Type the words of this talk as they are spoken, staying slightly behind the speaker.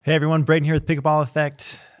Hey everyone, Braydon here with Pickleball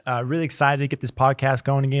Effect. Really excited to get this podcast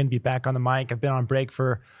going again, be back on the mic. I've been on break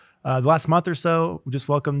for the last month or so. We just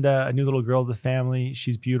welcomed a new little girl to the family.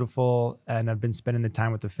 She's beautiful, and I've been spending the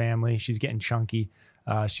time with the family. She's getting chunky.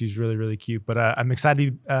 She's really, really cute. But I'm excited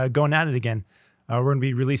to be going at it again. We're going to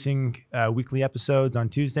be releasing weekly episodes on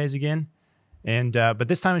Tuesdays again. But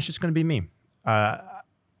this time it's just going to be me.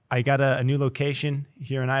 I got a new location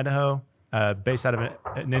here in Idaho. Based out of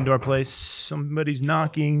an indoor place. Somebody's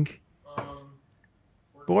knocking.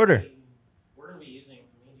 Border. We're gonna be using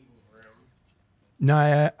the meeting room.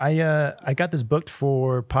 No, I got this booked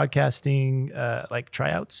for podcasting, like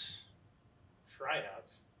tryouts.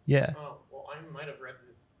 Tryouts? Yeah. Oh, well, I might have read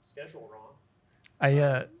the schedule wrong.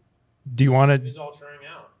 Do you want to? Who's all trying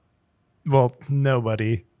out? Well,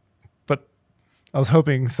 nobody. But I was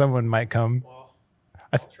hoping someone might come. Well,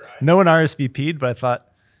 I'll try. No one RSVP'd, but I thought,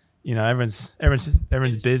 you know,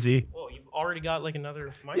 everyone's busy. Well, you've already got like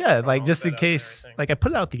another microphone. Yeah, like all just set in up and case. everything. Like I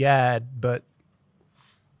put out the ad, but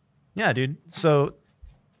yeah, dude. So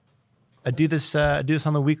I do this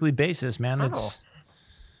on a weekly basis, man. Oh. It's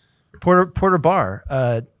Porter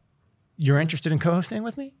Barr. You're interested in co-hosting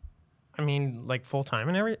with me? I mean, like full time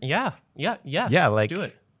and everything. Yeah. Yeah, Let's like do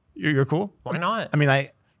it. You're cool. Why not? I mean,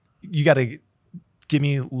 you got to give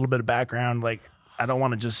me a little bit of background. Like I don't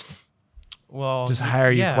want to just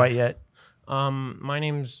hire you quite yet. My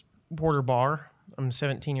name's Porter Barr. I'm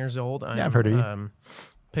 17 years old. I've heard of you.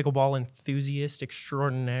 Pickleball enthusiast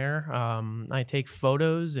extraordinaire. I take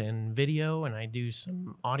photos and video, and I do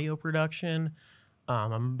some audio production.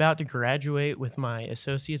 I'm about to graduate with my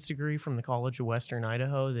associate's degree from the College of Western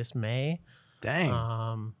Idaho this May.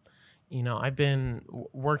 Dang. You know, I've been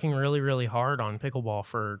working really, really hard on pickleball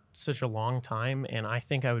for such a long time, and I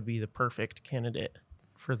think I would be the perfect candidate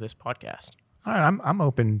for this podcast. All right, I'm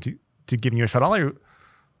open to giving you a shot. All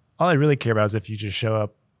I really care about is if you just show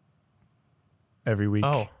up every week.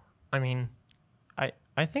 Oh, I mean,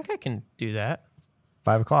 I think I can do that.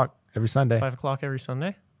 5 o'clock every Sunday. 5 o'clock every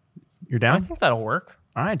Sunday. You're I down? think that'll work.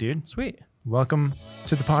 All right, dude. Sweet. Welcome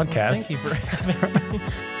to the podcast. Thank you for having me.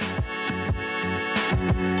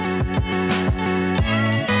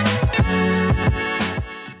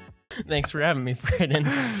 Thanks for having me, Braydon.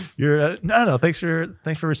 You're no. Thanks for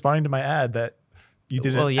responding to my ad that you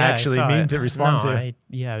didn't actually mean to respond to.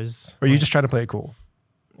 I was. Or you just trying to play it cool?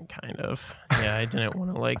 Kind of. Yeah, I didn't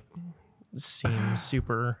want to like seem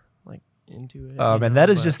super like into it. Man, that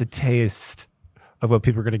is just a taste of what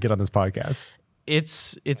people are going to get on this podcast.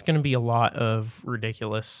 It's going to be a lot of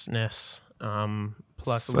ridiculousness,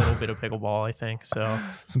 plus a little bit of pickleball, I think. So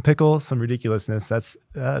some pickle, some ridiculousness.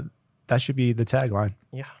 That should be the tagline.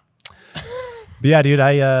 yeah. But yeah, dude,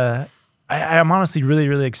 I'm honestly really,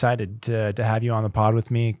 really excited to have you on the pod with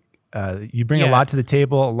me. You bring a lot to the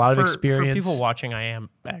table, a lot of experience. For people watching, I am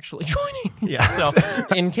actually joining. Yeah. So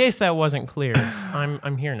in case that wasn't clear,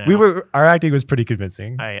 I'm here now. Our acting was pretty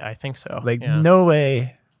convincing. I think so. Like yeah. no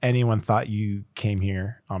way anyone thought you came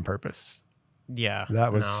here on purpose. Yeah.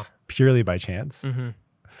 That was purely by chance. Mm-hmm.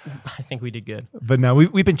 I think we did good. But no,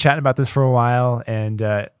 we've been chatting about this for a while, and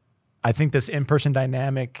I think this in-person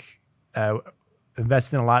dynamic.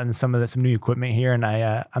 Investing a lot in some new equipment here, and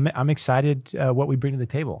I'm excited what we bring to the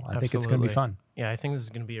table. I think it's going to be fun. Yeah, I think this is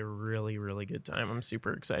going to be a really, really good time. I'm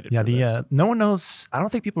super excited. Yeah, for this. No one knows. I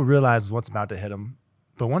don't think people realize what's about to hit them,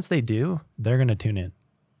 but once they do, they're going to tune in.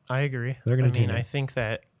 I agree. They're going to tune in. I think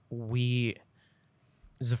that this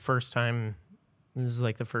is the first time. This is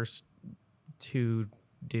like the first two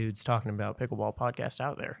dudes talking about pickleball podcast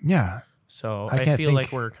out there. Yeah. So I feel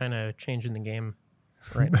like we're kind of changing the game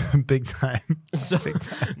right now. Big time. So,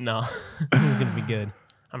 no, this is gonna be good.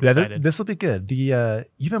 I'm excited. This will be good.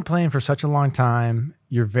 You've been playing for such a long time.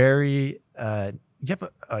 You're very you have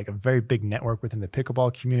a very big network within the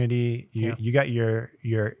pickleball community. You got your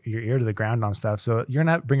ear to the ground on stuff. So you're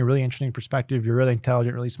gonna bring a really interesting perspective. You're really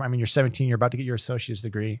intelligent, really smart. I mean, you're 17. You're about to get your associate's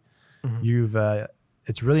degree. Mm-hmm.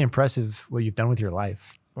 It's really impressive what you've done with your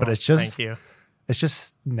life. But it's just thank you. It's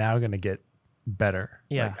just now gonna get better.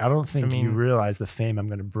 Yeah. Like, I don't think you realize the fame I'm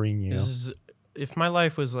going to bring you. If my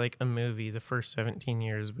life was like a movie, the first 17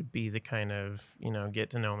 years would be the kind of,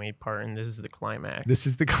 get to know me part, and this is the climax. This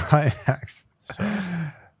is the climax. So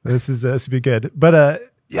this would be good.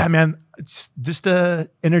 But yeah, man, just to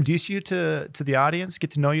introduce you to the audience,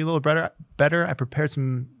 get to know you a little better. I prepared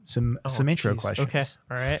some intro questions. Okay.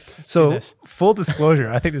 All right. So full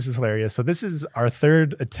disclosure, I think this is hilarious. So this is our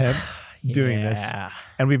third attempt doing this,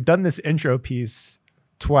 and we've done this intro piece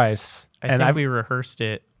twice. I think we rehearsed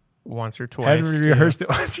it once or twice.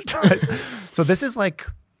 So this is like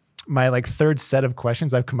my third set of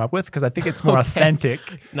questions I've come up with because I think it's more authentic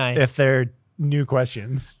nice. if they're new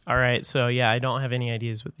questions. All right. So yeah, I don't have any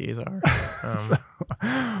ideas what these are. So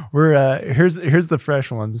we're here's the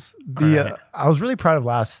fresh ones. Right. I was really proud of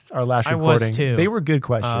our last I recording. was too. They were good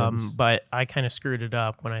questions. But I kind of screwed it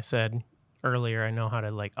up when I said earlier I know how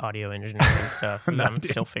to like audio engineer and stuff. And I'm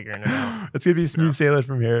still figuring it out. It's gonna be smooth sailing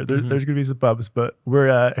from here. There's gonna be some bumps, but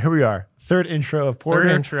we're here. We are third intro of Porter.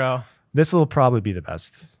 Third intro. This will probably be the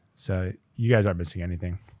best. So you guys aren't missing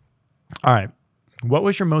anything. All right. What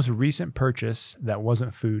was your most recent purchase that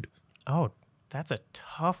wasn't food? Oh, that's a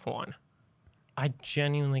tough one. I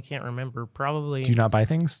genuinely can't remember. Probably. Do you not buy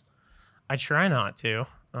things? I try not to.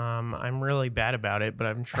 I'm really bad about it, but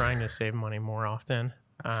I'm trying to save money more often.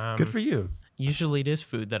 Good for you. Usually it is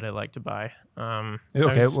food that I like to buy.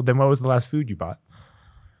 Okay, well then what was the last food you bought?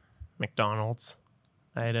 McDonald's.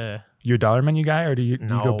 I had a... You a dollar menu guy or do you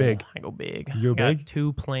go big? I go big. You go I big? got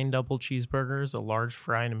 2 plain double cheeseburgers, a large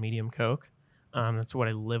fry, and a medium Coke. That's what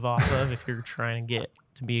I live off of. If you're trying to get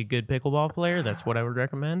to be a good pickleball player, that's what I would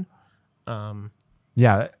recommend.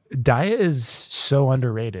 Yeah, diet is so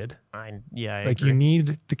underrated. I like agree. you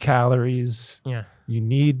need the calories. Yeah. You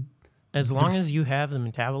need As long as you have the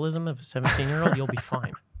metabolism of a 17-year-old, you'll be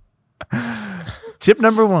fine. Tip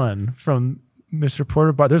number 1 from Mr.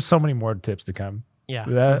 Porter Barr. There's so many more tips to come.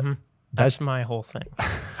 Yeah. That's my whole thing.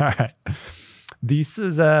 All right. This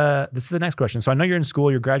is the next question. So I know you're in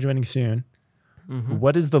school, you're graduating soon.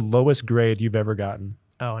 What is the lowest grade you've ever gotten?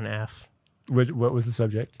 Oh, an F. What was the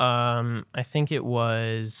subject? I think it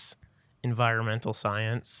was environmental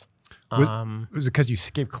science. Was it because you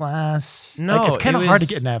skipped class? No, like, it's kind of hard to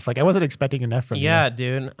get an F. Like I wasn't expecting an F from you. Yeah,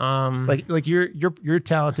 dude. Like you're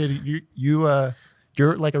talented. You're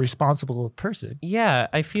like a responsible person. Yeah,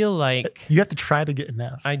 I feel like you have to try to get an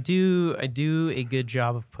F. I do a good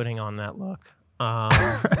job of putting on that look.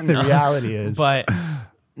 The reality is, but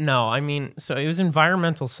no, I mean, so it was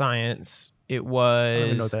environmental science. It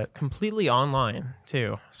was completely online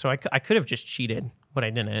too. So I could have just cheated, but I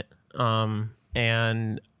didn't.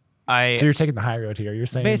 And so you're taking the high road here. You're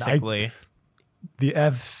saying basically the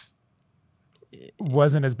F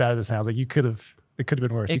wasn't as bad as it sounds. Like it could have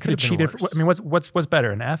been worse. You could have cheated. I mean, what's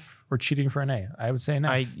better, an F or cheating for an A? I would say an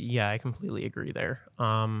F. I completely agree there.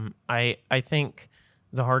 I think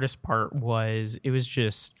the hardest part was it was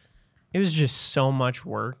just so much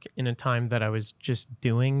work in a time that I was just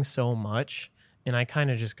doing so much, and I kind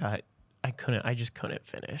of just I just couldn't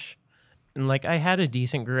finish. And like I had a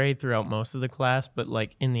decent grade throughout most of the class, but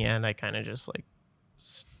like in the end I kind of just like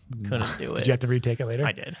couldn't do it. Did you have to retake it later?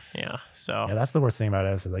 I did. Yeah. So yeah, that's the worst thing about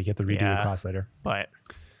it is like you have to redo the class later. But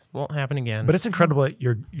won't happen again. But it's incredible that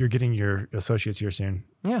you're getting your associates here soon.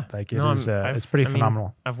 Yeah. Like it's pretty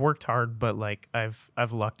phenomenal. I've worked hard, but like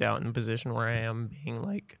I've lucked out in a position where I am being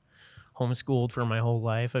like homeschooled for my whole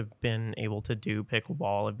life. I've been able to do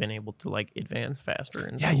pickleball. I've been able to like advance faster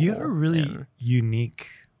in school. You have a really unique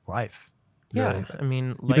life. Yeah, really. I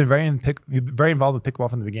mean, you've been very involved with pickleball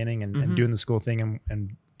from the beginning and doing the school thing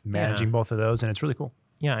and managing both of those, and it's really cool.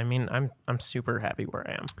 Yeah, I mean, I'm super happy where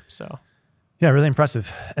I am. So yeah, really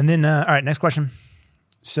impressive. And then all right, next question.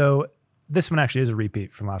 So this one actually is a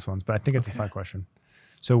repeat from last ones, but I think it's a fun question.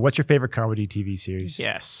 So what's your favorite comedy TV series?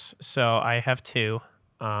 Yes, so I have 2.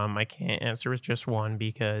 I can't answer with just one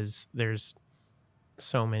because there's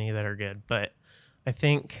so many that are good, but I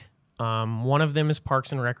think one of them is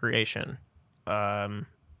Parks and Recreation.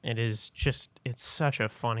 It's such a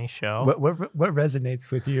funny show. What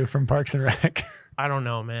resonates with you from Parks and Rec? I don't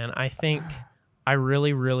know, man. I think I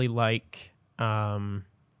really, really like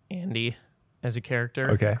Andy as a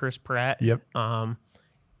character. Okay. Chris Pratt. Yep. I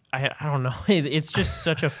don't know. It's just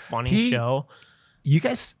such a funny show. You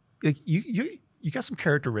guys, like you got some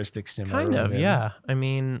characteristics similar. Kind of, yeah. I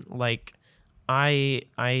mean, like I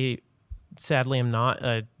sadly am not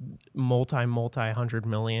a multi $100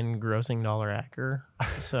 million grossing dollar actor.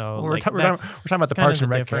 So we're talking about the Parks and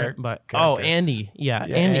Rec character. But Andy, yeah,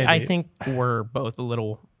 Andy. I think we're both a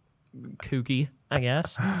little kooky, I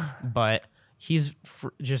guess, but he's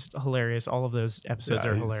just hilarious. All of those episodes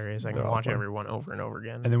are hilarious. I can watch everyone over and over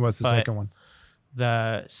again. And then what's the second one?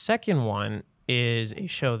 The second one is a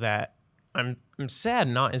show that I'm sad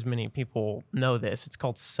not as many people know this. It's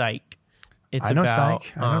called Psych. I know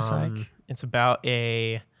Psych. It's about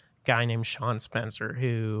a guy named Sean Spencer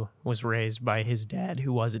who was raised by his dad,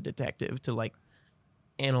 who was a detective, to like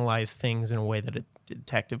analyze things in a way that a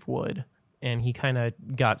detective would. And he kind of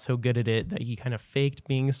got so good at it that he kind of faked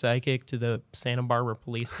being psychic to the Santa Barbara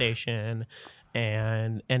police station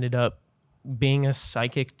and ended up being a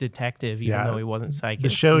psychic detective, even though he wasn't psychic. The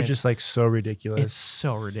show is just like so ridiculous. It's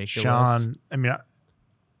so ridiculous. Sean, I mean,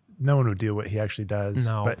 no one would do what he actually does.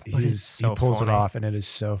 No, but but it's so he pulls funny. it off, and it is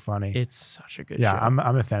so funny. It's such a good yeah, show. I'm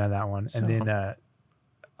a fan of that one. So- And then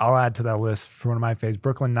I'll add to that list for one of my faves,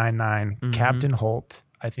 Brooklyn Nine-Nine. Captain Holt,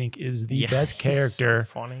 I think, is the best he's character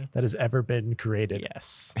so funny. that has ever been created.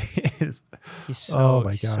 Yes. He's He's so, oh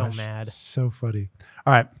my he's gosh, so mad. so funny.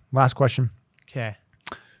 All right, last question. Okay.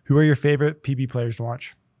 Who are your favorite PB players to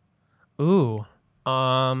watch? Ooh.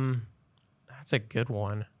 That's a good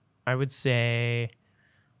one. I would say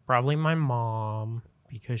probably my mom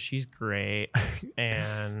because she's great.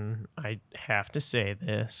 And I have to say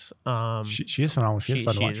this. She is phenomenal. She is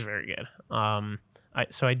fun to watch. She is very good.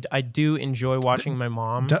 I do enjoy watching my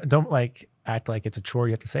mom. Don't like act like it's a chore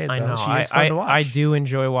you have to say it, though. I know. She is fun to watch. I do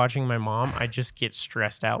enjoy watching my mom. I just get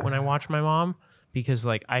stressed out when I watch my mom because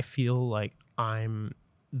like I feel like I'm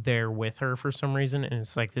there with her for some reason, and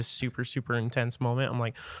it's like this super, super intense moment. I'm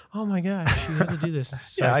like, oh my gosh, she has to do this.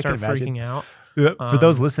 So Yeah, I I can start imagine. freaking out. For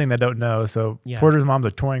those listening that don't know, so yeah. Porter's mom's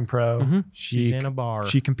a touring pro. She's in a bar.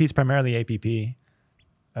 She competes primarily APP,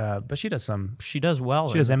 but she does some. She does well.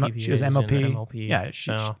 She does in she does PPAs and MLP.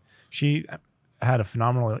 Yeah, she had a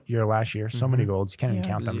phenomenal year last year. So many golds, you can't even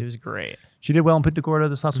count them. It was great. She did well in Punta Gorda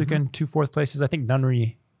this last weekend. 2 fourth places. I think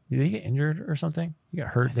Nunnery. Did he get injured or something? He got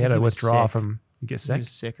hurt. They had to withdraw from. You get He sick. was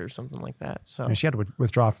sick or something like that. So And she had to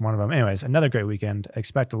withdraw from one of them. Anyways, another great weekend.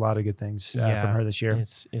 Expect a lot of good things from her this year.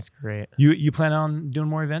 It's great. You plan on doing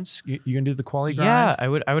more events? You gonna do the quali grind? Yeah, I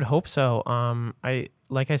would hope so.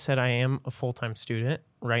 Like I said, I am a full-time student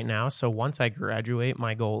right now. So once I graduate,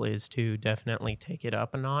 my goal is to definitely take it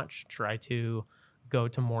up a notch, try to go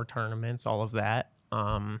to more tournaments, all of that.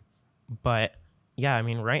 But yeah, I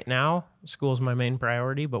mean, right now school's my main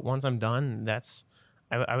priority, but once I'm done,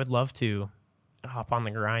 I would love to hop on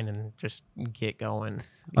the grind and just get going.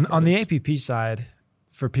 On the APP side,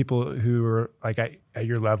 for people who are like at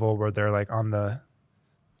your level where they're like on the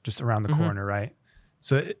just around the corner, right?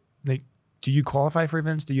 So do you qualify for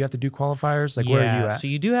events? Do you have to do qualifiers? Like where are you at? So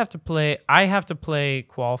you do have to play. I have to play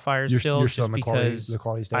qualifiers You're still still in because the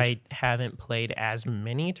quality stage? I haven't played as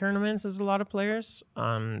many tournaments as a lot of players.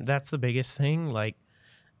 That's the biggest thing. Like,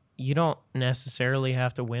 you don't necessarily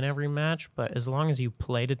have to win every match, but as long as you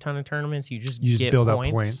played a ton of tournaments, you just get build points.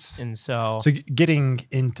 up points. And so Getting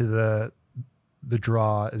into the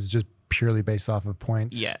draw is just purely based off of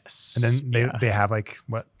points. yes. And then they have like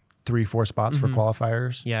what 3-4 spots for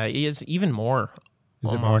qualifiers. Yeah, it's even more.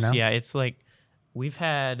 Is almost. it more now? Yeah, it's like we've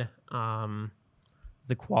had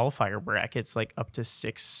the qualifier brackets like up to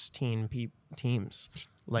 16 teams.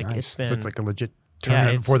 Like Nice. it's been So it's like a legit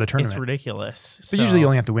tournament for the tournament. It's ridiculous. But usually you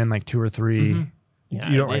only have to win like 2 or 3. Yeah,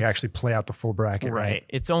 You don't like actually play out the full bracket, right?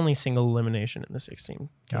 It's only single elimination in the 16 teams.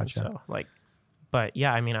 Gotcha. So but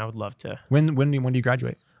yeah, I mean, I would love to. When do you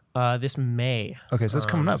graduate? This May. Okay, so it's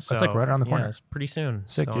coming up. That's like right around the corner. Yeah, it's pretty soon.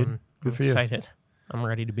 Sick, so dude. I'm Good for you. excited. I'm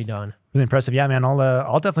ready to be done. Really impressive. Yeah, man.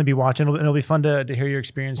 I'll definitely be watching. It'll be fun to hear your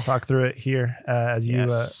experience, talk through it here as you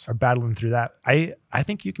Yes. are battling through that. I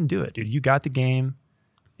think you can do it, dude. You got the game,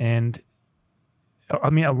 and I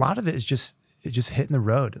mean, a lot of it is just hitting the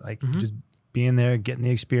road, like just being there, getting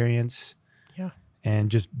the experience,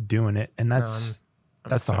 and just doing it. And that's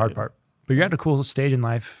the hard part. But you're at a cool stage in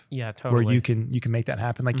life, Yeah, totally. where you can make that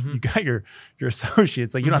happen. Like you got your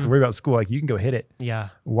associates. Like you don't have to worry about school. Like you can go hit it. Yeah.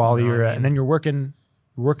 While No, you're I mean- and then you're working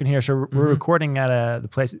here. So we're recording at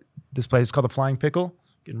this place is called the Flying Pickle,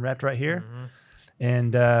 getting repped right here.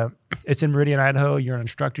 And it's in Meridian, Idaho. You're an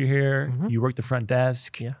instructor here. You work the front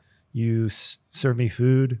desk. Yeah. You serve me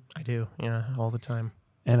food, I do. Yeah, all the time.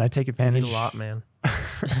 and I take I advantage. eat a lot, man.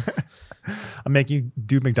 I make you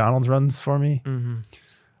do McDonald's runs for me.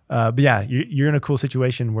 But yeah, you're in a cool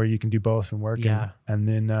situation where you can do both and work. Yeah. And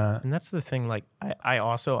then And that's the thing. Like, I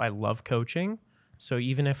love coaching. So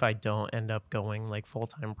even if I don't end up going like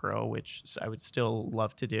full-time pro, which I would still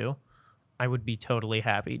love to do, I would be totally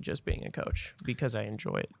happy just being a coach because I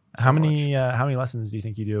enjoy it. how many lessons do you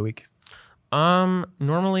think you do a week?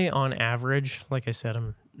 Normally on average, like I said,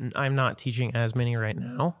 I'm not teaching as many right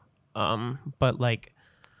now. But like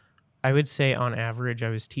I would say on average I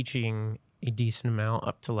was teaching a decent amount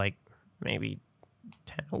up to like maybe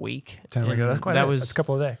 10 a week. 10 a week. That's quite that's a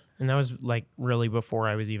couple a day. And that was like really before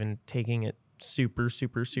I was even taking it super,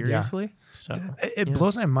 super seriously. So It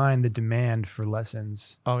blows my mind the demand for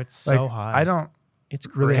lessons. oh, it's so high. I don't It's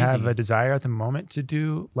really crazy. have a desire at the moment to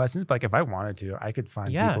do lessons. But like if I wanted to, I could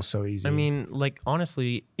find people so easy. I mean, like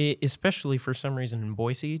honestly, especially for some reason in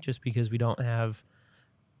Boise, just because we don't have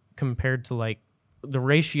compared to like the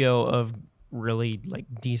ratio of really like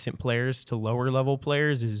decent players to lower level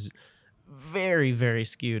players is very, very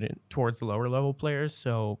skewed towards the lower level players.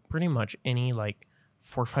 So pretty much any like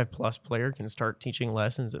 4 or 5+ player can start teaching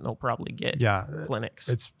lessons, and they'll probably get clinics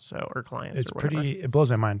or clients. It's pretty. It blows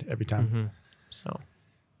my mind every time. So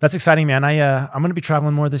that's exciting, man. I'm going to be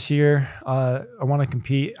traveling more this year. I want to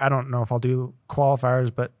compete. I don't know if I'll do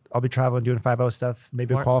qualifiers, but I'll be traveling doing 5-0 stuff.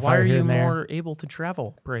 Maybe a qualifier why are here you and there. more able to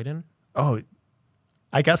travel, Braydon? Oh,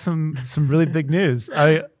 I got some really big news.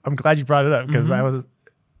 I'm glad you brought it up because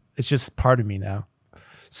it's just part of me now.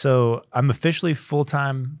 So I'm officially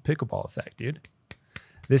full-time Pickleball Effect, dude.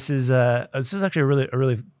 This is actually a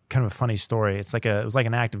really kind of a funny story. It was like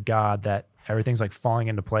an act of God that everything's like falling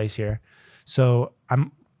into place here. So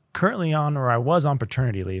I'm currently I was on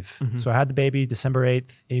paternity leave. So I had the baby December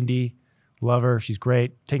 8th, Indy, love her. She's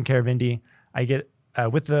great. Taking care of Indy. I get,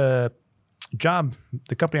 with the job,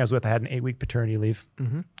 the company I was with, I had an 8-week paternity leave,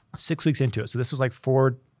 6 weeks into it. So this was like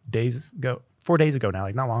 4 days ago now,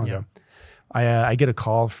 like not long ago. I get a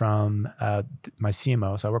call from my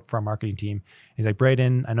CMO. So I work for our marketing team. He's like,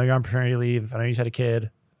 Braydon, I know you're on paternity leave. I know you just had a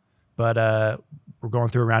kid, but we're going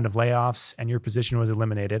through a round of layoffs and your position was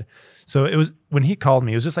eliminated. So it was, when he called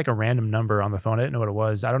me, it was just like a random number on the phone. I didn't know what it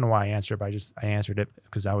was. I don't know why I answered, but I answered it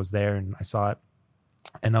because I was there and I saw it.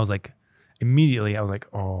 And I was like, immediately I was like,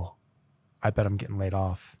 oh, I bet I'm getting laid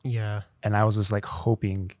off. Yeah. And I was just like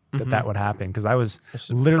hoping that would happen because I was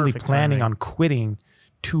literally planning on quitting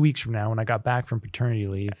 2 weeks from now when I got back from paternity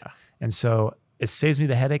leave. Yeah. And so it saves me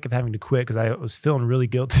the headache of having to quit because I was feeling really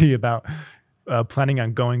guilty about planning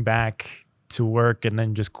on going back to work and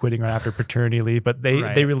then just quitting right after paternity leave. But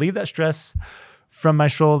they relieve that stress from my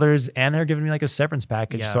shoulders and they're giving me like a severance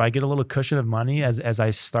package. Yeah. So I get a little cushion of money as I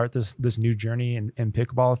start this new journey in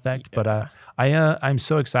Pickleball Effect. Yeah. But I'm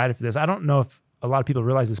so excited for this. I don't know if a lot of people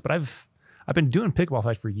realize this, but I've been doing Pickleball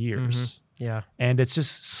Effect for years. Yeah. And it's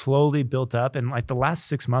just slowly built up. And like the last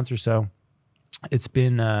 6 months or so, it's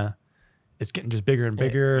been, it's getting just bigger and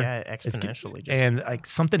bigger. Yeah, exponentially. And like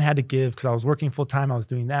something had to give because I was working full time. I was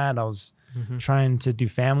doing that. I was trying to do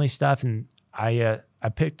family stuff. And I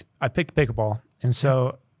picked pickleball. And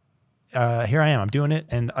so here I am. I'm doing it.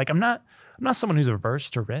 And like I'm not someone who's averse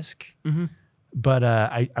to risk. But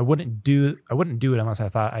I wouldn't do it unless I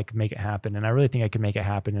thought I could make it happen. And I really think I can make it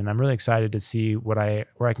happen. And I'm really excited to see where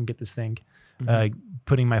I can get this thing,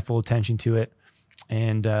 putting my full attention to it.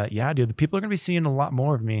 And yeah, dude, the people are going to be seeing a lot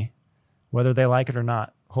more of me, whether they like it or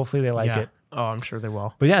not. Hopefully they like it. Oh, I'm sure they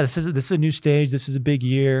will. But yeah, this is a new stage. This is a big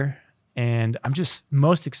year. And I'm just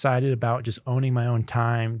most excited about just owning my own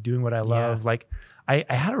time, doing what I love. Yeah. Like I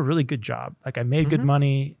had a really good job. Like I made good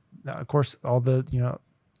money. Of course, all the,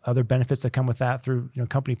 other benefits that come with that through,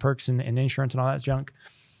 company perks and insurance and all that junk.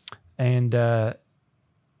 And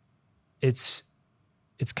it's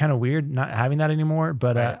kind of weird not having that anymore.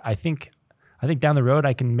 But I think down the road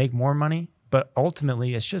I can make more money. But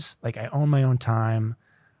ultimately, it's just like I own my own time.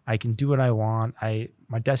 I can do what I want.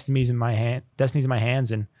 My destiny's in my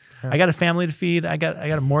hands, and I got a family to feed. I got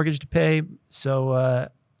a mortgage to pay. So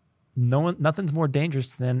nothing's more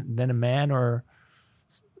dangerous than a man or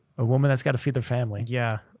a woman that's got to feed their family.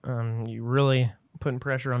 Yeah, you really putting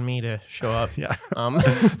pressure on me to show up. Yeah,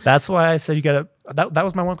 that's why I said you got to. That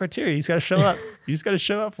was my one criteria. You just got to show up. You just got to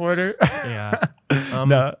show up for her. Yeah.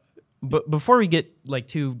 No. But before we get like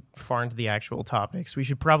too far into the actual topics, we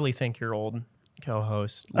should probably thank your old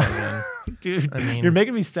co-host, Logan. Dude, you're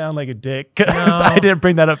making me sound like a dick because I didn't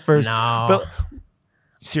bring that up first. No. But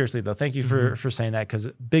seriously though, thank you for saying that because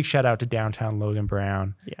big shout out to downtown Logan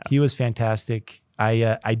Brown. Yeah. He was fantastic.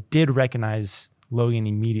 I did recognize Logan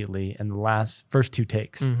immediately in the first 2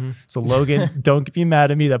 takes. So Logan, don't be mad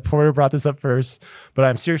at me that Porter brought this up first, but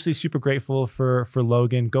I'm seriously super grateful for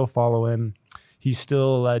Logan. Go follow him. He's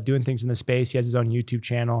still doing things in the space. He has his own YouTube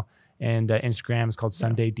channel and Instagram. It's called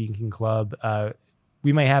Sunday Deacon Club.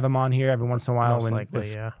 We may have him on here every once in a while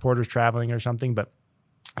if Porter's traveling or something, but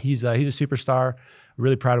he's a superstar.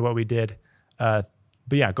 Really proud of what we did. But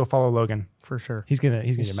yeah, go follow Logan. For sure. He's gonna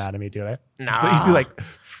get mad at me, dude. No. He's gonna be like,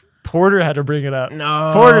 Porter had to bring it up. No.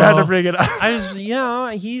 Porter had to bring it up. I just,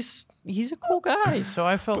 he's a cool guy, so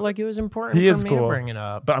I felt like it was important for me to bring it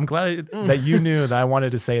up. But I'm glad that you knew that I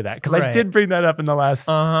wanted to say that because I did bring that up in the last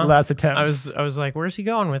attempt. I was like, where's he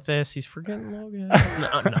going with this? He's forgetting Logan.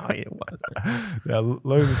 no, it wasn't. Yeah,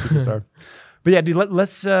 Logan's a superstar. But yeah, dude,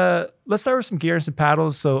 let's start with some gear and some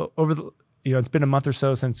paddles. So over the it's been a month or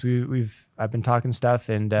so since I've been talking stuff,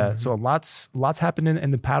 and so lots happened in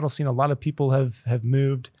the paddle scene. A lot of people have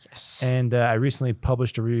moved, and I recently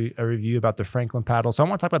published a review about the Franklin paddle. So I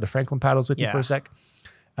want to talk about the Franklin paddles with you for a sec,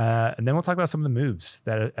 and then we'll talk about some of the moves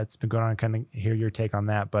that's been going on. Kind of hear your take on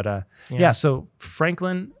that, but so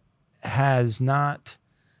Franklin has not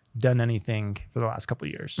done anything for the last couple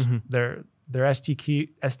of years. their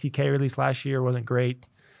STK release last year wasn't great.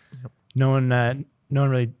 Yep. No one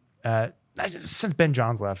really since Ben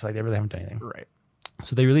Johns left, like they really haven't done anything. Right.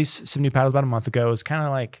 So they released some new paddles about a month ago. It was kind of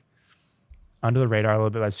like under the radar a little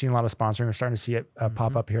bit. I've seen a lot of sponsoring. We're starting to see it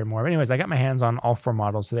pop up here more. But anyways, I got my hands on all 4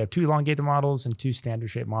 models. So they have 2 elongated models and 2 standard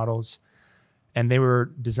shape models. And they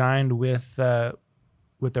were designed with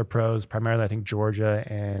their pros, primarily I think Georgia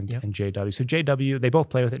and JW. So JW, they both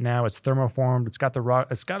play with it now. It's thermoformed. It's got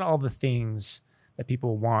it's got all the things that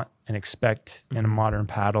people want and expect in a modern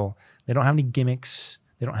paddle. They don't have any gimmicks.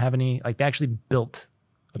 They don't have any, like they actually built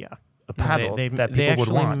a paddle that people would want. They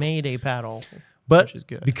actually made a paddle. But which is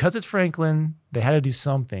good. Because it's Franklin, they had to do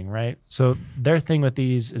something, right? So their thing with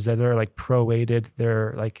these is that they're like pro weighted.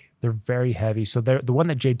 They're very heavy. So the one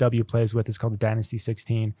that JW plays with is called the Dynasty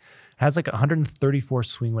 16. Has like 134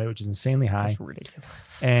 swing weight, which is insanely high. That's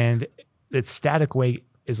ridiculous. And its static weight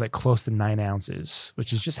is like close to 9 ounces,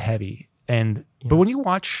 which is just heavy. And but when you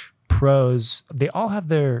watch pros, they all have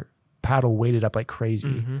their paddle weighted up like crazy.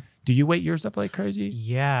 Mm-hmm. Do you weight yours up like crazy?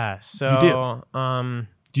 Yeah. So you do.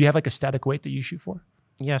 Do you have like a static weight that you shoot for?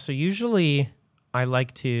 Yeah, so usually I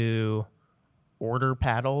like to order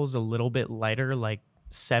paddles a little bit lighter, like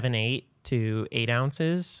 7/8 to 8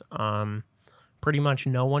 ounces. Pretty much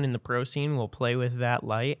no one in the pro scene will play with that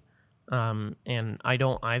light, and I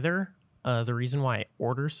don't either. The reason why I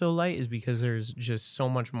order so light is because there's just so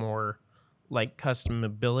much more like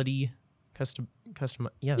customability. That's the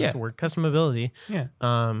word, customability. Yeah.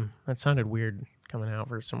 That sounded weird coming out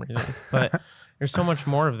for some reason, but there's so much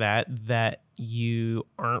more of that you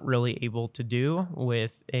aren't really able to do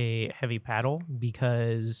with a heavy paddle,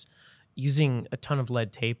 because using a ton of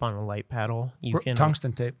lead tape on a light paddle, can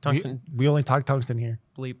tungsten tape. We only talk tungsten here.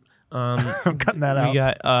 Bleep. I'm cutting that out. We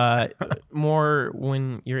got more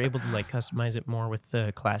when you're able to like customize it more with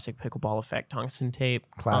the classic pickleball effect tungsten tape.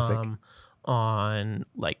 Classic. On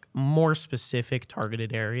like more specific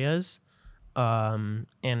targeted areas, and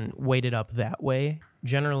weight it up that way.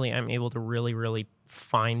 Generally, I'm able to really, really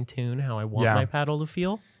fine tune how I want my paddle to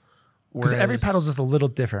feel. Because every paddle's just a little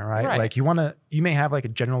different, right? Like you may have like a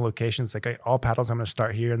general location. It's like all paddles, I'm going to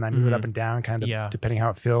start here and then move it up and down, kind of depending how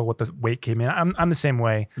it feels, what the weight came in. I'm the same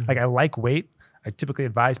way. Like I like weight. I typically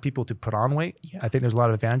advise people to put on weight. I think there's a lot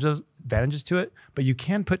of advantages to it, but you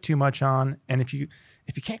can put too much on. And if you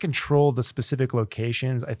can't control the specific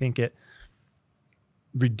locations, I think it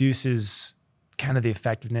reduces kind of the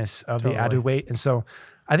effectiveness of the added weight. And so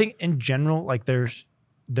I think in general, like there's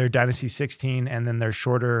their Dynasty 16 and then their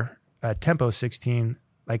shorter Tempo 16,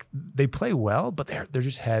 like they play well, but they're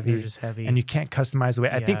just heavy. They're just heavy. And you can't customize the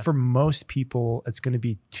weight. I think for most people, it's going to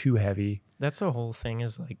be too heavy. That's the whole thing,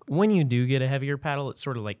 is like when you do get a heavier paddle, it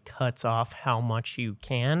sort of like cuts off how much you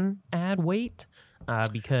can add weight,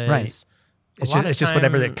 because it's just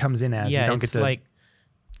whatever that comes in as. Yeah, you don't get to like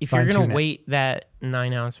if you're going to weight that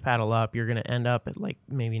 9 ounce paddle up, you're going to end up at like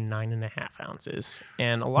maybe 9.5 ounces.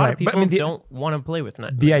 And a lot of people don't want to play with 9.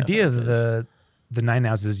 The idea of the 9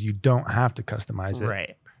 ounces, you don't have to customize it.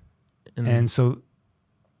 Right. And so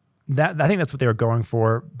I think that's what they were going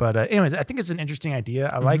for. But anyways, I think it's an interesting idea.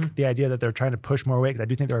 I like the idea that they're trying to push more weight, because I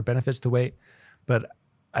do think there are benefits to weight. But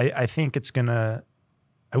I think it's going to,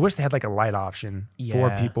 I wish they had like a light option for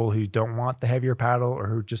people who don't want the heavier paddle or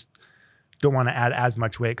who just don't want to add as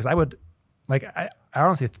much weight. Because I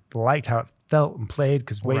honestly liked how it felt and played,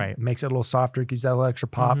 because weight makes it a little softer, gives that a little extra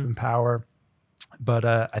pop and power. But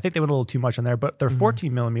I think they went a little too much on there. But they're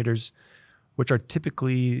 14 millimeters, which are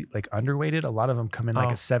typically like underweighted. A lot of them come in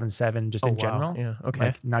like a 7.7 just in general. Yeah, okay.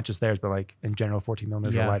 Like, not just theirs, but like in general, 14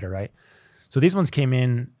 millimeters or lighter, right? So these ones came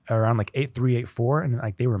in around like 8.3, 8.4, and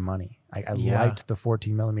like they were money. I liked the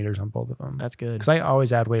 14 millimeters on both of them. That's good. Because I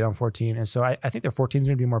always add weight on 14. And so I think their 14s are going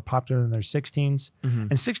to be more popular than their 16s.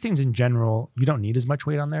 And 16s in general, you don't need as much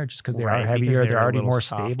weight on there just because they are heavier. They're already more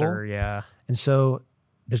softer, stable. Yeah. And so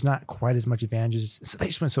there's not quite as much advantages. So they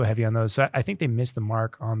just went so heavy on those. So I think they missed the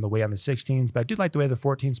mark on the weight on the 16s, but I do like the way the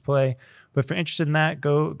 14s play. But if you're interested in that,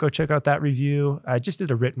 go check out that review. I just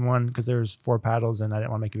did a written one because there's 4 paddles and I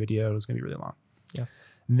didn't want to make a video. It was going to be really long. Yeah.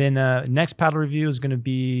 And then next paddle review is going to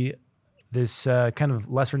be this kind of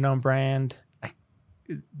lesser known brand.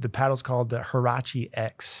 The paddle's called the Hirachi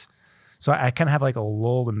X. So I kind of have like a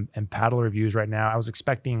lull in paddle reviews right now. I was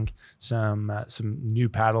expecting some new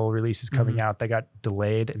paddle releases coming out that got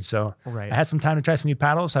delayed. And so I had some time to try some new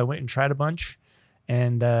paddles. So I went and tried a bunch.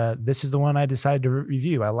 And this is the one I decided to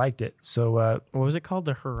review. I liked it. So what was it called?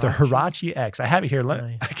 The Hirachi? The Hirachi X. I have it here.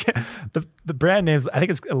 The brand names, I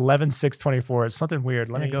think it's 11/6/24. It's something weird.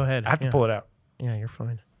 Let me go ahead. I have to pull it out. Yeah, you're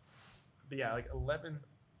fine. But yeah, like 11.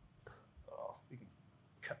 Oh, we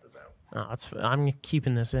can cut this out. Oh, I'm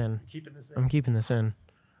keeping this in. Keeping this in. I'm keeping this in.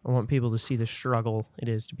 I want people to see the struggle it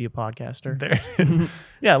is to be a podcaster. There.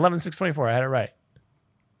 Yeah, 11.624. I had it right.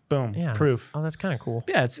 Boom. Yeah. Proof. Oh, that's kind of cool.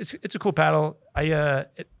 Yeah, it's a cool paddle.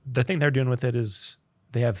 The thing they're doing with it is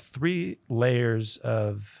they have 3 layers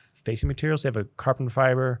of facing materials. They have a carbon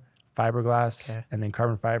fiber, fiberglass, and then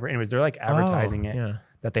carbon fiber. Anyways, they're like advertising it. Yeah.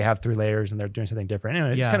 That they have 3 layers and they're doing something different.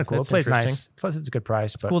 Anyway, it's kind of cool. It plays nice. Plus, it's a good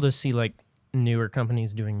price. It's cool to see like newer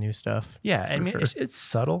companies doing new stuff. Yeah, I mean, it's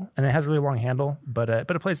subtle and it has a really long handle, but it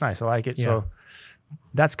plays nice. I like it. Yeah. So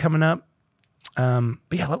that's coming up. But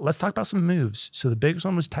yeah, let's talk about some moves. So the biggest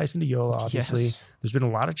one was Tyson DeYola, obviously. Yes. There's been a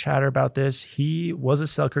lot of chatter about this. He was a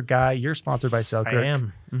Selkirk guy. You're sponsored by Selkirk. I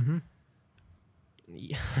am. Mm-hmm.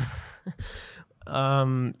 Yeah.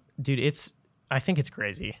 Dude, I think it's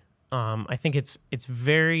crazy. I think it's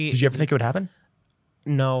very... Did you ever think it would happen?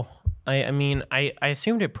 No. I mean, I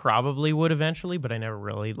assumed it probably would eventually, but I never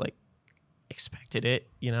really like expected it,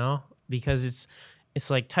 you know? Because it's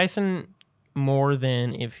like Tyson, more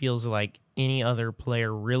than it feels like any other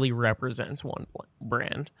player, really represents one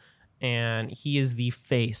brand. And he is the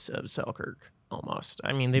face of Selkirk, almost.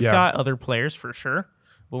 I mean, they've got other players for sure.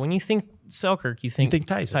 But when you think Selkirk, you think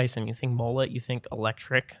Tyson. You think mullet, you think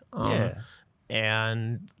electric.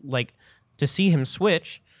 And like to see him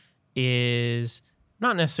switch is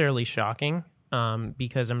not necessarily shocking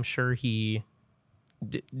because I'm sure he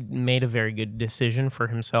made a very good decision for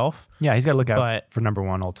himself. Yeah, he's got to look out for number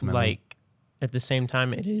one ultimately. Like at the same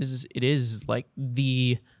time, it is like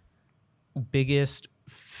the biggest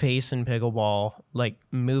face in pickleball, like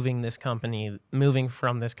moving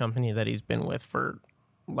from this company that he's been with for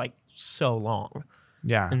like so long.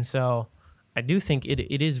 Yeah. And so I do think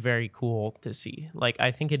it is very cool to see. Like,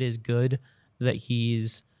 I think it is good that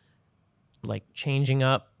he's like changing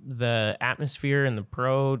up the atmosphere in the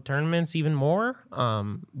pro tournaments even more.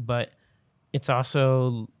 But it's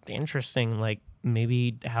also interesting, like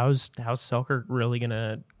maybe how's Selkirk really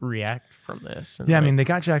gonna react from this? And I mean, they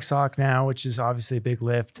got Jack Sock now, which is obviously a big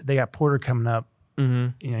lift. They got Porter coming up.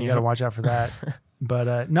 Mm-hmm. You got to watch out for that.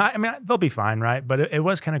 But no, I mean, they'll be fine, right? But it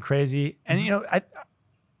was kind of crazy, and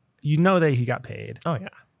that he got paid. Oh yeah,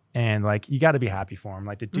 and like you got to be happy for him.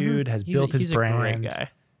 Like the dude has built his brand. He's a great guy.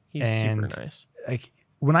 He's super nice. Like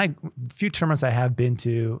few tournaments I have been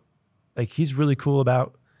to, like he's really cool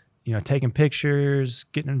about taking pictures,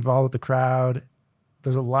 getting involved with the crowd.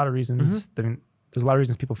 There's a lot of reasons. I mean, there's a lot of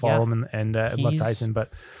reasons people follow him and love Tyson,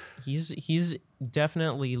 but he's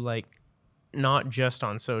definitely like not just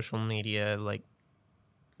on social media, like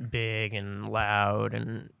big and loud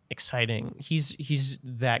and exciting. He's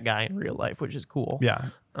that guy in real life, which is cool. Yeah.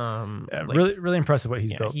 Really, really impressive what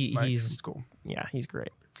he's built. He's cool. Yeah, he's great.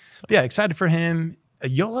 So. Yeah, excited for him.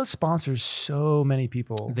 Yola sponsors so many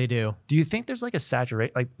people. They do. Do you think there's like a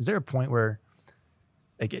saturation? Like, is there a point where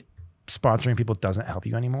like sponsoring people doesn't help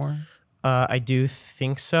you anymore? I do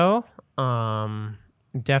think so.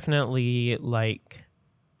 Definitely. Like,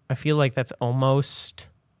 I feel like that's almost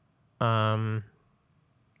the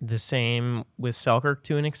same with Selkirk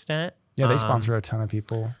to an extent. Yeah, they sponsor a ton of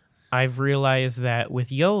people. I've realized that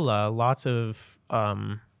with Yola, lots of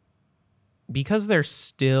because they're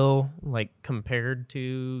still like compared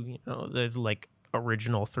to the like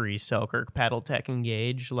original 3 Selkirk, Paddle Tech, and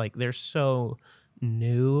Gauge, like they're so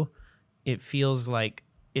new. It feels like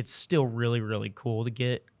it's still really, really cool to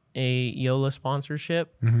get a Yola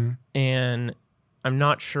sponsorship, and I'm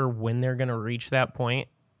not sure when they're going to reach that point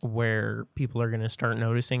where people are going to start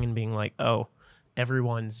noticing and being like, oh,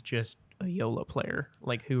 everyone's just a Yola player.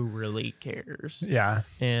 Like, who really cares? Yeah.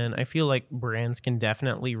 And I feel like brands can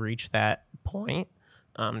definitely reach that point,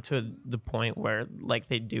 to the point where like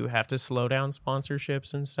they do have to slow down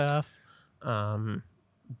sponsorships and stuff.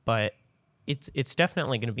 But it's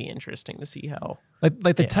definitely going to be interesting to see how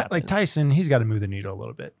like Tyson, he's got to move the needle a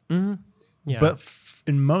little bit. Mm-hmm. Yeah. But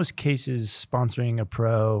in most cases, sponsoring a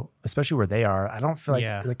pro, especially where they are, I don't feel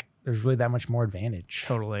like there's really that much more advantage.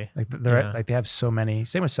 Totally. Like they have so many.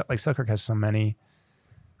 Same with like Selkirk has so many.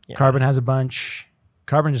 Yeah. Carbon has a bunch.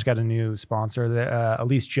 Carbon just got a new sponsor,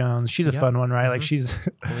 Elise Jones. She's a fun one, right? Like she's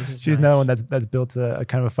another one that's built a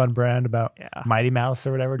kind of a fun brand about Mighty Mouse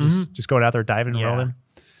or whatever. Just going out there diving and rolling.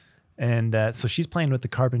 And so she's playing with the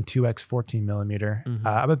Carbon 2X 14 millimeter.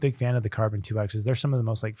 I'm a big fan of the Carbon 2Xs. They're some of the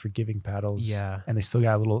most like forgiving paddles. Yeah. And they still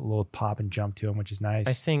got a little pop and jump to them, which is nice.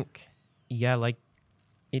 I think, like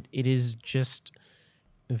it is just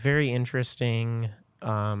very interesting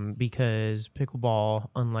because pickleball,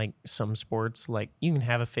 unlike some sports, like you can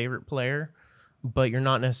have a favorite player, but you're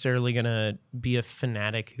not necessarily going to be a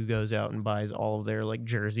fanatic who goes out and buys all of their like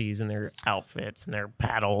jerseys and their outfits and their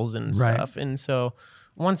paddles and stuff. And so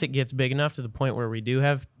once it gets big enough to the point where we do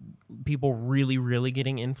have people really, really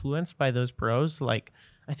getting influenced by those pros, like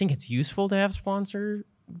I think it's useful to have sponsor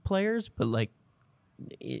players, but like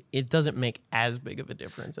it doesn't make as big of a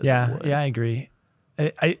difference as it would. Yeah, I agree.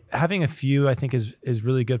 I having a few, I think, is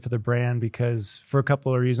really good for the brand because for a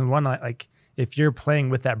couple of reasons. One, like if you're playing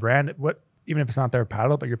with that brand, even if it's not their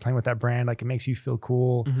paddle, but you're playing with that brand, like it makes you feel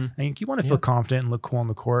cool. I think you want to feel confident and look cool on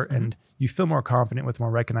the court, and you feel more confident with a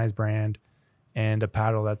more recognized brand and a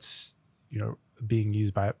paddle that's being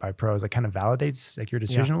used by pros. It kind of validates like your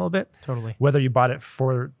decision a little bit. Totally. Whether you bought it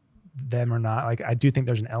for them or not, like I do think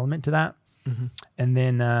there's an element to that. And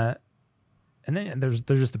then there's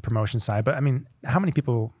just the promotion side. But I mean, how many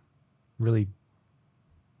people really?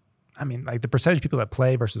 I mean, like the percentage of people that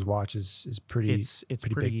play versus watch is pretty. It's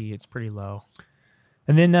pretty big. It's pretty low.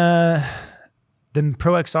 And then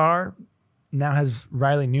Pro XR now has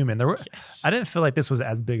Riley Newman. I didn't feel like this was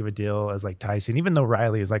as big of a deal as like Tyson, even though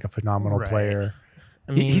Riley is like a phenomenal player.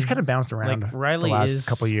 I mean, he's kind of bounced around like Riley the last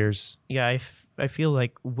couple of years. Yeah, I feel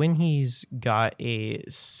like when he's got a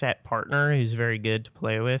set partner who's very good to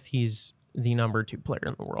play with, he's the number 2 player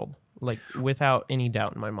in the world, like without any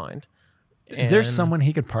doubt in my mind. Is there someone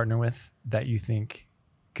he could partner with that you think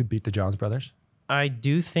could beat the Johns brothers? I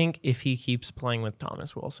do think if he keeps playing with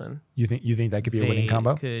Thomas Wilson, you think that could be a winning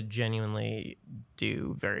combo? Could genuinely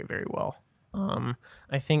do very, very well.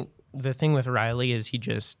 I think the thing with Riley is he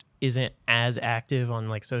just isn't as active on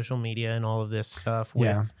like social media and all of this stuff.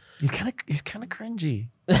 He's kind of cringy.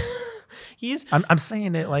 He's I'm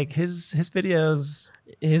saying it like his videos.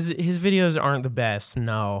 His videos aren't the best,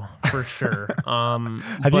 no, for sure.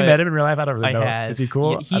 Have you met him in real life? I don't really know. Have. Is he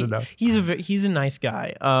cool? Yeah, I don't know. He's a nice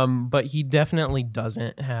guy. But he definitely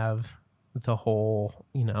doesn't have the whole,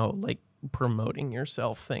 like promoting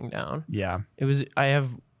yourself thing down. Yeah. I have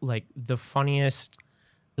like the funniest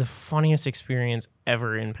experience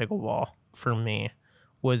ever in pickleball for me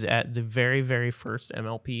was at the very, very first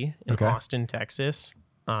MLP in Austin, Texas.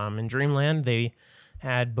 In Dreamland, they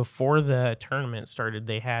had, before the tournament started,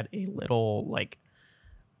 they had a little, like,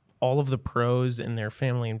 all of the pros and their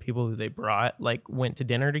family and people who they brought, like, went to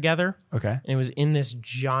dinner together. Okay. And it was in this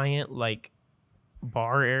giant, like,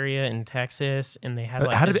 bar area in Texas, and they had,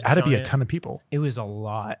 like, how did it be a ton of people? It was a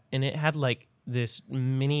lot. And it had, like, this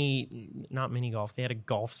not mini golf, they had a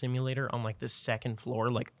golf simulator on, like, the second floor,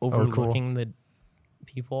 like, overlooking the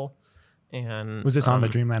people. And was this on the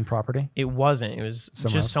Dreamland property? It wasn't. It was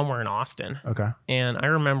somewhere in Austin. Okay. And I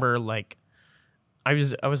remember like I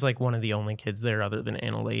was like one of the only kids there other than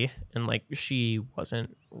Anna Lee, and like she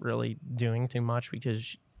wasn't really doing too much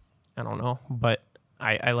because I don't know, but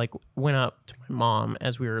I like went up to my mom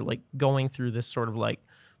as we were like going through this sort of like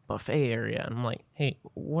buffet area, and I'm like, hey,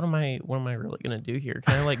 what am I really gonna do here?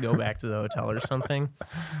 Can I like go back to the hotel or something?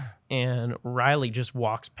 And Riley just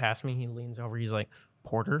walks past me. He leans over. He's like,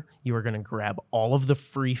 Porter, you are going to grab all of the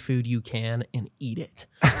free food you can and eat it.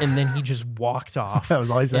 And then he just walked off. That was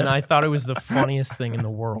all he said. And I thought it was the funniest thing in the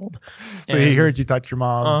world. So he heard you talk to your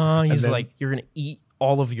mom. He's like, you're going to eat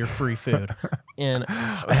all of your free food. And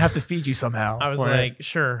I have to feed you somehow. I was like,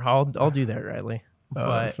 sure, I'll do that, Riley. Oh,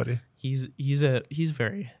 but that's funny. He's a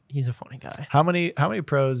funny guy. How many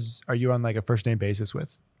pros are you on like a first name basis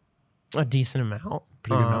with? A decent amount.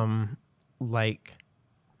 Pretty good amount. Like,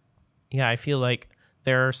 yeah, I feel like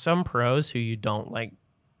there are some pros who you don't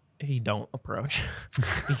approach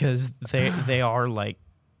because they are like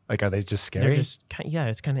are they just scary? They're just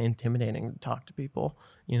it's kind of intimidating to talk to people,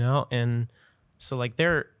 and so like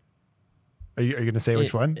they're. Are you going to say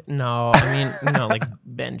which one? No, I mean like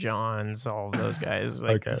Ben Johns, all of those guys.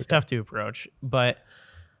 Like it's tough to approach, but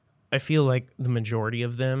I feel like the majority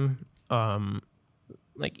of them,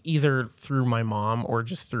 like either through my mom or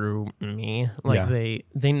just through me, like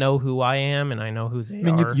they know who I am and I know who they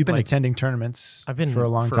are. You've been attending tournaments for a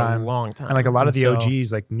long time, and like a lot of the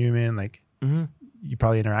OGs, like Newman, like you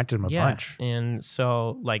probably interacted with them a bunch. And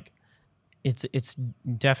so like it's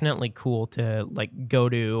definitely cool to like go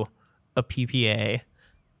to a PPA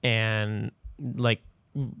and like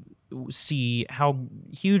see how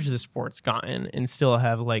huge the sport's gotten and still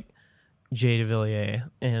have like Jay DeVilliers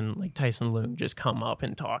and like Tyson Loom just come up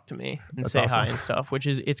and talk to me and say hi and stuff, which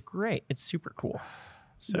is, it's great. It's super cool.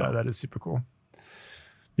 So yeah, that is super cool.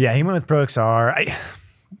 Yeah, he went with Pro XR.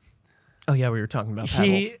 Oh yeah, we were talking about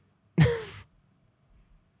paddles.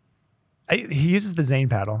 He uses the Zane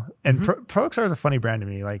paddle, and Pro XR is a funny brand to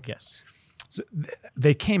me. Like, yes, so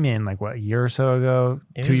they came in like what, a year or so ago,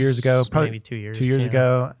 2 years ago, probably maybe 2 years. 2 years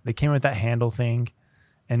ago. They came with that handle thing,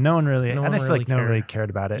 and no one really cared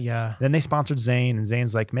about it. Yeah. Then they sponsored Zane, and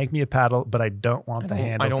Zane's like, make me a paddle, but I don't want the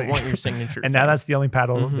handle. I don't thing. want your signature. And now that's the only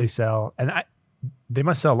paddle they sell. And they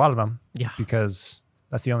must sell a lot of them. Yeah. Because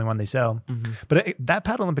that's the only one they sell. But that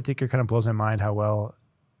paddle in particular kind of blows my mind how well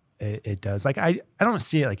it does. Like I don't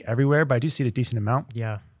see it like everywhere, but I do see it a decent amount.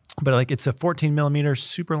 Yeah. But like it's a 14 millimeter,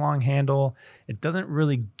 super long handle. It doesn't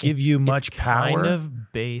really give you much power. Kind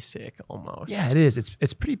of basic almost. Yeah, it is.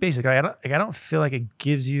 It's pretty basic. I don't feel like it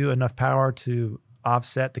gives you enough power to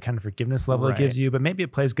offset the kind of forgiveness level it gives you. But maybe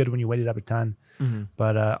it plays good when you weight it up a ton.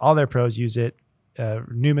 But all their pros use it.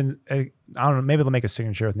 Newman, I don't know. Maybe they'll make a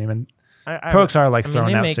signature with Newman. ProXR likes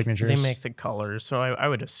throwing out signatures. They make the colors, so I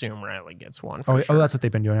would assume Riley gets one. Oh, that's what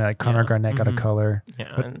they've been doing. Like Connor Garnett got a color.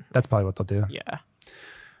 Yeah, but that's probably what they'll do. Yeah.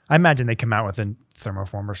 I imagine they come out with a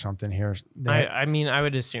thermoform or something here. I mean, I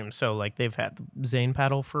would assume so. Like they've had the Zane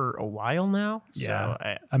paddle for a while now. Yeah, so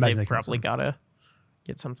I imagine they probably gotta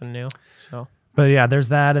get something new. So, but yeah, there's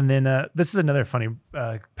that, and then this is another funny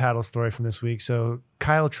paddle story from this week. So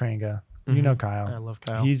Kyle Tranga, you know Kyle. I love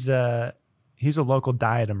Kyle. He's a local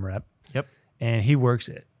Diadem rep. Yep, and he works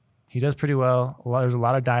it. He does pretty well. There's a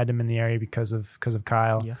lot of Diadem in the area because of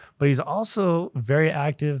Kyle. Yeah. But he's also very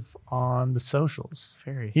active on the socials.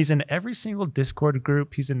 He's in every single Discord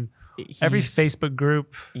group. He's in every Facebook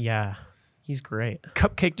group. Yeah. He's great.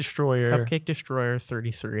 Cupcake Destroyer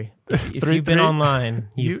 33. If you've been online,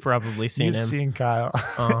 you've probably seen him. You've seen Kyle.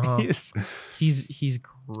 He's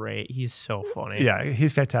great. He's so funny. Yeah,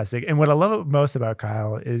 he's fantastic. And what I love most about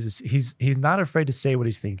Kyle is he's not afraid to say what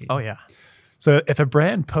he's thinking. Oh yeah. So if a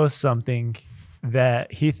brand posts something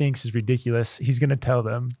that he thinks is ridiculous, he's going to tell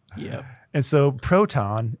them. Yeah. And so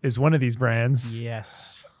Proton is one of these brands.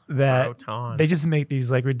 Yes. That Proton. They just make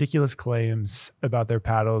these like ridiculous claims about their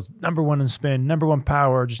paddles. #1 in spin, #1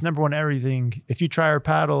 power, just #1 everything. If you try our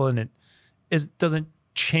paddle and it doesn't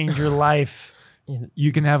change your life,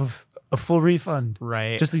 you can have a full refund.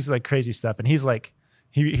 Right. Just these like crazy stuff. And he's like,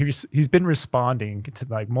 he's been responding to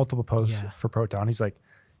like multiple posts for Proton. He's like,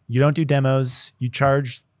 you don't do demos. You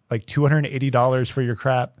charge like $280 for your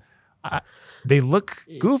crap. They look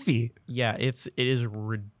goofy. Yeah, it is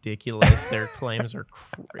ridiculous. Their claims are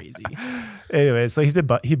crazy. Anyway, so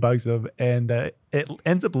he bugs them, and it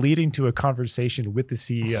ends up leading to a conversation with the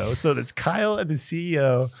CEO. So it's Kyle and the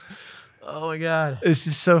CEO. Oh my god, it's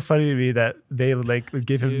just so funny to me that they like would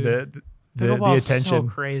give him the attention. So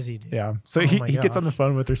crazy, dude. Yeah. So he gets on the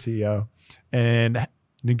phone with their CEO and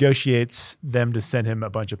negotiates them to send him a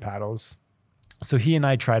bunch of paddles. So he and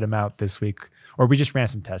I tried him out this week, or we just ran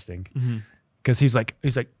some testing because he's like,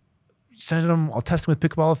 send them. I'll test them with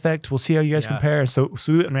Pickleball Effect. We'll see how you guys compare. So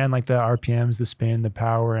we ran like the RPMs, the spin, the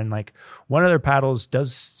power, and like one of their paddles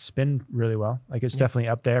does spin really well. Like it's definitely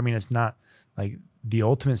up there. I mean, it's not like the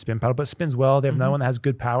ultimate spin paddle, but it spins well. They have another one that has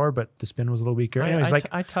good power, but the spin was a little weaker. Anyways,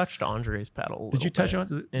 I touched Andre's paddle. Did you touch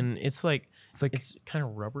it? And it's kind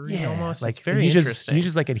of rubbery almost. Like it's very interesting. Interesting. He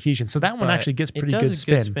uses like adhesion. So that one actually gets pretty good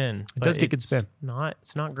spin. It does get good spin.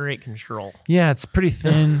 It's not great control. Yeah, it's pretty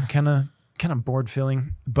thin, kind of board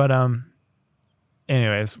feeling. But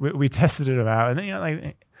anyways, we tested it out, and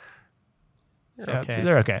then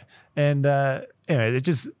they're okay. And anyway, it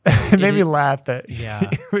just made me laugh that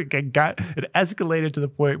it escalated to the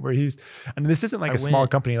point where this isn't like a small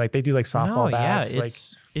company. Like they do like softball bats. Yeah,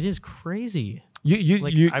 it is crazy.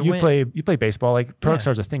 You play baseball. Like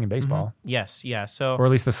ProXR is a thing in baseball. Yes, yeah. So or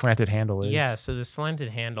at least the slanted handle is. Yeah, so the slanted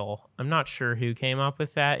handle. I'm not sure who came up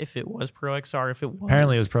with that. If it was ProXR, if it was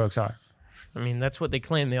apparently it was ProXR. I mean, that's what they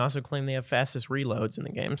claim. They also claim they have fastest reloads in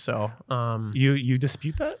the game. So you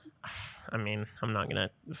dispute that? I mean, I'm not gonna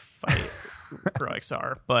fight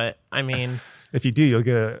ProXR, but I mean, if you do, you'll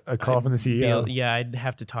get a call from the CEO. I'd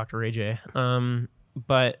have to talk to Ray J.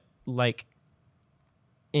 But like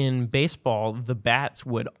in baseball, the bats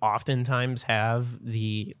would oftentimes have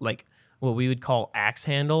the like what we would call axe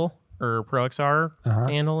handle or ProXR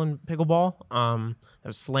handle in pickleball. That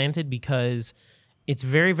was slanted because it's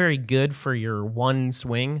very, very good for your one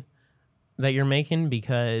swing that you're making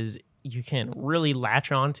because you can really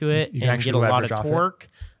latch onto it and get a lot of torque.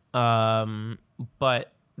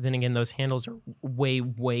 But then again, those handles are way,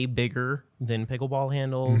 way bigger than pickleball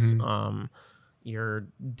handles. You're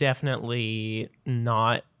definitely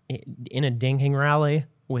not in a dinking rally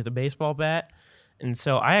with a baseball bat. And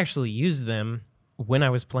so I actually used them when I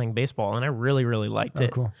was playing baseball, and I really, really liked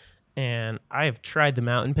it. Cool. And I've tried them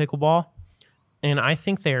out in pickleball, and I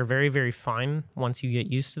think they are very, very fine once you get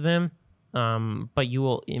used to them. But you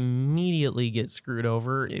will immediately get screwed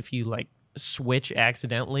over if you like switch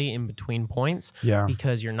accidentally in between points. Yeah.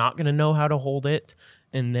 Because you're not going to know how to hold it.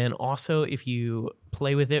 And then also if you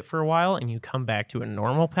play with it for a while and you come back to a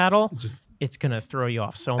normal paddle, it's going to throw you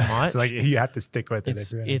off so much. So like you have to stick with it.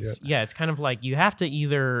 It's kind of like you have to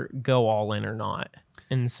either go all in or not.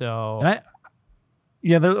 And so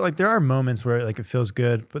Yeah, there are moments where like it feels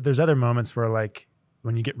good, but there's other moments where like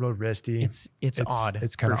when you get real wristy, it's odd.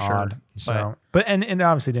 It's kind of for sure. odd. So, but it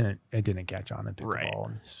obviously didn't catch on in pickleball.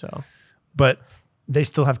 Right. So, but they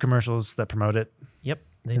still have commercials that promote it. Yep,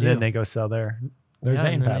 they and do. then they go sell their Zane and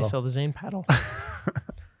then paddle. they sell the Zane paddle. I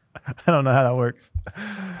don't know how that works.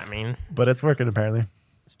 I mean, but it's working apparently.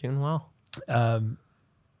 It's doing well.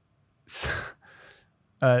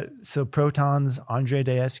 So Proton's Andre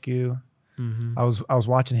Daescu. Mm-hmm. I was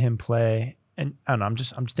watching him play, and I don't know. I'm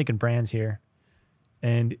just thinking brands here.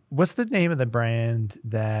 And what's the name of the brand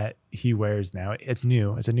that he wears now? It's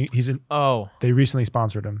new. It's a new. They recently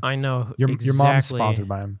sponsored him. I know. Your mom's exactly. sponsored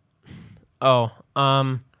by him. Oh,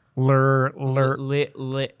 Leo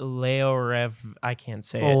Rev. I can't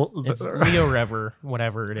say it. It's Leo Rever,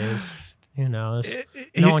 whatever it is. Who knows?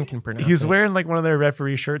 No one can pronounce it. He's wearing like one of their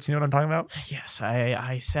referee shirts. You know what I'm talking about? Yes,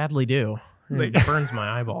 I sadly do. It burns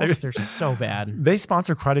my eyeballs. They're so bad. They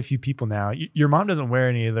sponsor quite a few people now. Your mom doesn't wear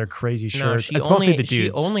any of their crazy shirts. It's mostly the dudes.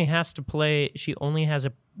 She only has to play. She only has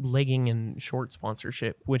a legging and short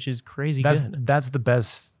sponsorship, which is crazy good. That's the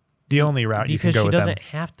best. The only route you can go with them. Because she doesn't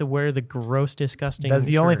have to wear the gross, disgusting. That's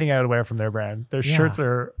the only thing I would wear from their brand. Their shirts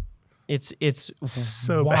are. It's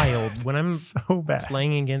so wild bad. when I'm so bad.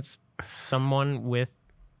 playing against someone with.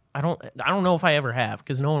 I don't know if I ever have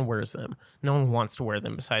because no one wears them. No one wants to wear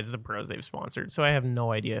them besides the pros they've sponsored. So I have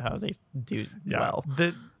no idea how they do well.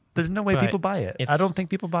 There's no way people buy it. I don't think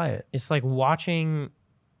people buy it. It's like watching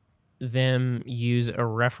them use a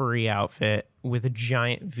referee outfit with a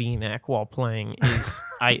giant V-neck while playing is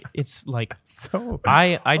it's like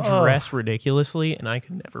I dress ridiculously and I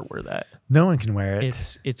could never wear that. No one can wear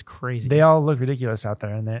it. It's crazy. They all look ridiculous out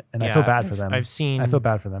there, and I feel bad for them. I feel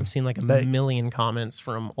bad for them. I've seen like a million comments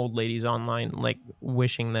from old ladies online like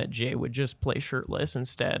wishing that Jay would just play shirtless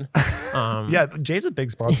instead. Yeah, Jay's a big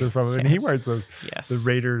sponsor from it, and he wears those the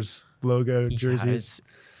Raiders logo jerseys.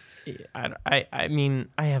 I mean,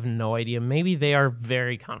 I have no idea. Maybe they are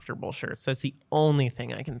very comfortable shirts. That's the only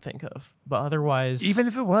thing I can think of. But otherwise, even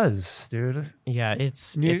if it was, dude, yeah,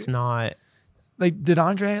 it's not. Like, did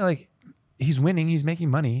Andre he's winning, he's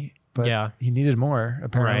making money, but he needed more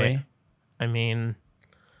apparently. Right. I mean,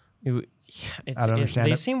 I don't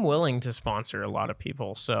understand. They seem willing to sponsor a lot of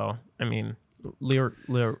people. So I mean, Leo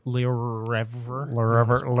Rever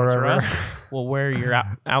will wear your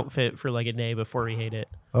outfit for like a day before we hate it.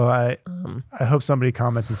 Oh, I hope somebody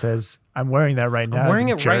comments and says, "I'm wearing that right now." I'm wearing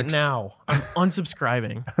it right now. I'm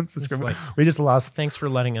unsubscribing. Like, we just lost. Thanks for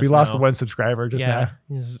letting us. We lost one subscriber just now.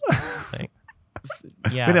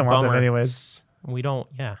 Yeah, we didn't want them anyways. We don't.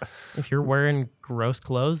 Yeah, if you're wearing gross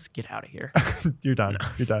clothes, get out of here. You're done.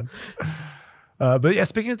 You're done. But yeah,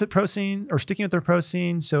 sticking with their pro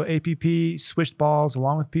scene, so APP switched balls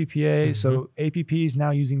along with PPA. Mm-hmm. So APP is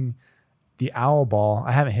now using the owl ball.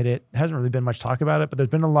 I haven't hit it. There hasn't really been much talk about it, but there's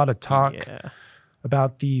been a lot of talk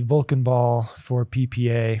about the Vulcan ball for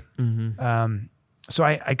PPA. Mm-hmm. So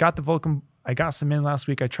I got the Vulcan. I got some in last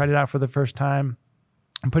week. I tried it out for the first time.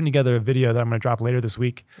 I'm putting together a video that I'm going to drop later this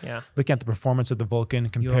week. Yeah, looking at the performance of the Vulcan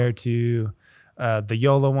compared to the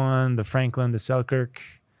Yola one, the Franklin, the Selkirk.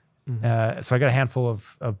 Mm-hmm. So I got a handful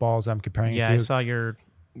of balls I'm comparing it to. Yeah, I saw your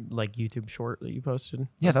YouTube short that you posted.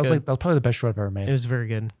 Yeah, that was probably the best short I've ever made. It was very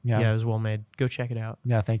good. Yeah, it was well made. Go check it out.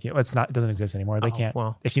 Yeah, thank you. It doesn't exist anymore. They can't.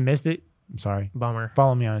 Well, if you missed it, I'm sorry. Bummer.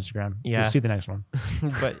 Follow me on Instagram. Yeah, you'll see the next one.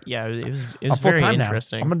 But yeah, it was very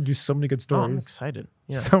interesting. Now. I'm gonna do so many good stories. I'm excited.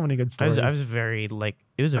 Yeah. So many good stories. I was very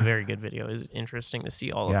it was a very good video. It was interesting to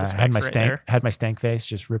see all of the specs had my stank face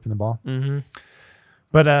just ripping the ball. Mm-hmm.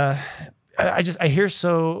 But I hear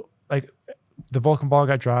so the Vulcan ball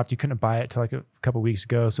got dropped. You couldn't buy it till a couple weeks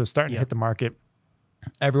ago. So it's starting to hit the market.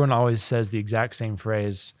 Everyone always says the exact same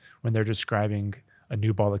phrase when they're describing a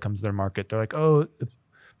new ball that comes to their market. They're like, "Oh, it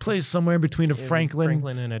plays somewhere in between a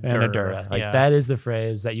Franklin and a Dura." That is the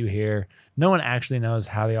phrase that you hear. No one actually knows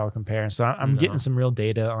how they all compare. So I'm getting some real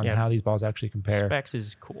data on how these balls actually compare. Specs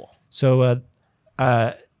is cool. So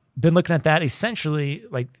been looking at that. Essentially,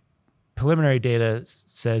 preliminary data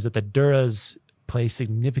says that the Duras play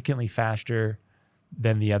significantly faster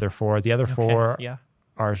than the other four. The other four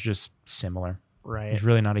are just similar. Right. There's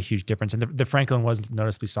really not a huge difference. And the Franklin was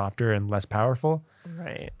noticeably softer and less powerful.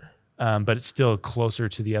 Right. But it's still closer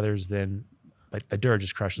to the others than the Dura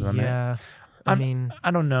just crushes them. Yeah. I mean,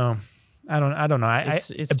 I don't know. I don't know.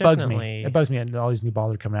 It bugs me. It bugs me. And all these new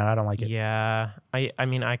balls are coming out. I don't like it. Yeah.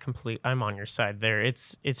 I'm on your side there.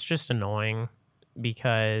 It's just annoying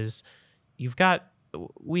because you've got,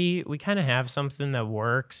 we kind of have something that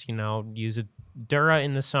works, use a Dura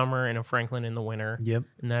in the summer and a Franklin in the winter. Yep.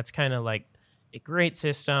 And that's kind of a great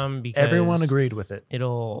system because everyone agreed with it.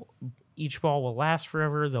 It'll each ball will last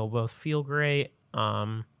forever. They'll both feel great.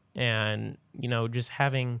 And, just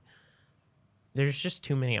having, there's just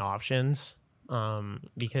too many options.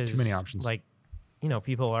 Because Too many options. like,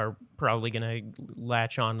 people are probably going to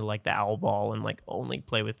latch on to like the owl ball and like only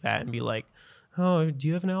play with that and be like, oh, do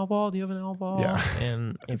you have an owl ball? Do you have an owl ball? Yeah.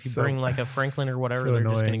 And if you So- bring like a Franklin or whatever, so they're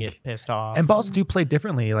just going annoying. to get pissed off. And balls do play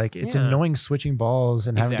differently. Like it's Yeah. annoying switching balls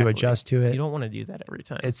and having to Exactly. adjust to it. You don't want to do that every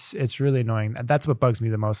time. It's really annoying. That's what bugs me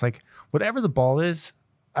the most. Like whatever the ball is,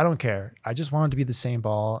 I don't care. I just want it to be the same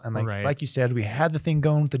ball. And Right. like you said, we had the thing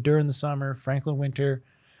going with the Durr in the summer, Franklin winter.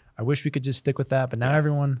 I wish we could just stick with that, but now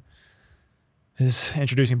everyone is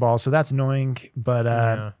introducing balls, so that's annoying.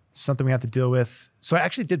 But something we have to deal with. So I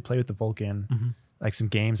actually did play with the Vulcan, like some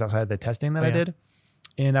games outside of the testing that I did,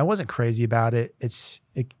 and I wasn't crazy about it.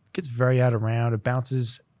 It gets very out of round. It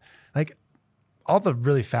bounces like all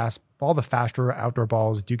the faster outdoor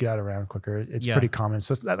balls do get out of round quicker. It's pretty common.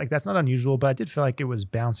 So that's not unusual, but I did feel like it was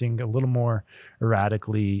bouncing a little more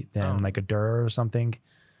erratically than like a Durr or something.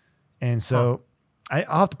 And so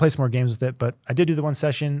I'll have to play some more games with it, but I did do the one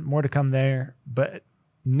session, more to come there. But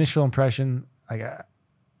initial impression, like I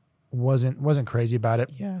wasn't crazy about it.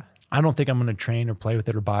 Yeah. I don't think I'm going to train or play with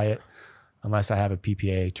it or buy it unless I have a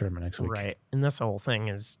PPA tournament next week. Right. And that's the whole thing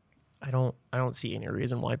is I don't see any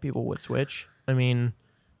reason why people would switch. I mean,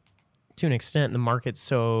 to an extent, the market's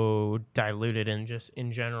so diluted, and just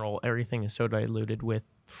in general, everything is so diluted with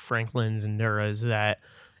Franklins and Durras that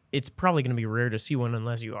it's probably going to be rare to see one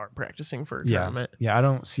unless you are practicing for a tournament. Yeah, I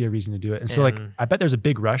don't see a reason to do it. And so, like, I bet there's a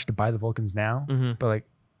big rush to buy the Vulcans now, but, like,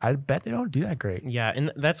 I bet they don't do that great. Yeah,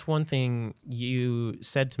 and that's one thing you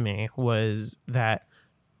said to me was that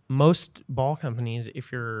most ball companies,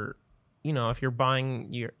 if you're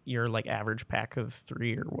buying your like average pack of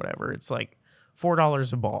 3 or whatever, it's like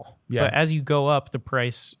 $4 a ball. Yeah. But as you go up, the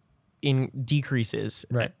price decreases.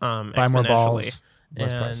 Right. Buy more balls,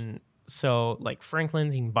 less price. So like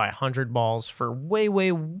Franklin's, you can buy 100 balls for way,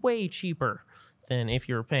 way, way cheaper than if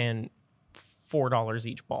you're paying $4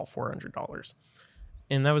 each ball, $400.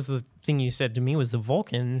 And that was the thing you said to me was the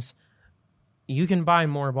Vulcans, you can buy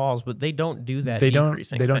more balls, but they don't do that. They don't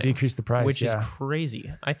decrease the price, which is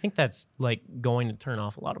crazy. I think that's like going to turn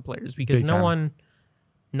off a lot of players because no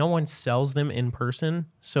one sells them in person.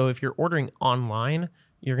 So if you're ordering online,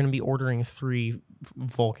 you're going to be ordering 3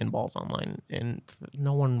 Vulcan balls online, and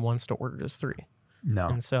no one wants to order just 3. No.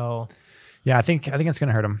 And so, yeah, I think it's going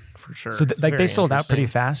to hurt them for sure. So they sold out pretty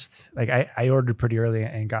fast. Like I ordered pretty early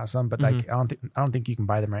and got some, but like I don't think you can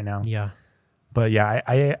buy them right now. Yeah. But yeah,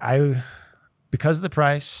 I because of the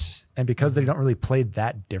price and because they don't really play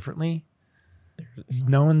that differently,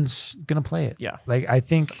 no one's gonna play it. Yeah. Like I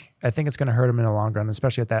think it's gonna hurt them in the long run,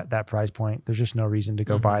 especially at that price point. There's just no reason to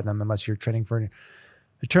go buy them unless you're training for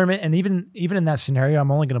a tournament. And even in that scenario, I'm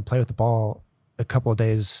only gonna play with the ball a couple of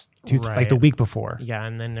days, like the week before. Yeah,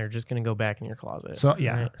 and then they're just gonna go back in your closet. So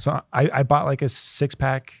so I bought like a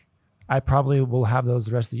 6-pack. I probably will have those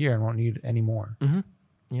the rest of the year and won't need any more.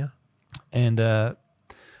 Yeah. And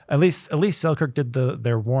at least Selkirk did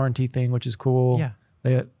their warranty thing, which is cool. Yeah.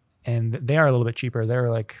 They are a little bit cheaper. They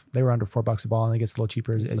were under $4 a ball, and it gets a little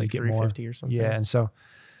cheaper as like you get more. $3.50 or something. Yeah, and so,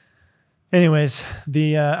 anyways,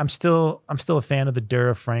 I'm still a fan of the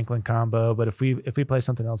Durr Franklin combo. But if we play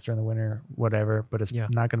something else during the winter, whatever. But it's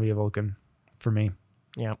not going to be a Vulcan for me.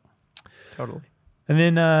 Yeah, totally. And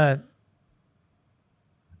then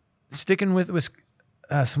sticking with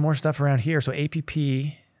some more stuff around here. So APP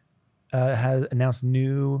has announced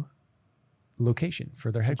new location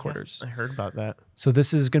for their headquarters. Yeah, I heard about that. So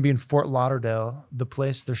this is going to be in Fort Lauderdale. The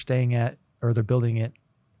place they're staying at, or they're building it,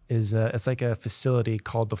 is it's like a facility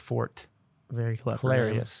called the Fort. Very clever.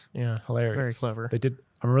 Hilarious. Man. Yeah. Hilarious. Very clever.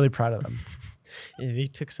 I'm really proud of them.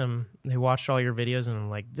 They watched all your videos and I'm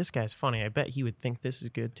like, this guy's funny. I bet he would think this is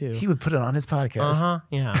good too. He would put it on his podcast.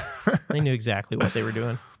 Yeah. They knew exactly what they were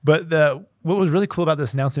doing. But what was really cool about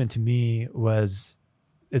this announcement to me was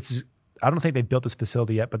I don't think they built this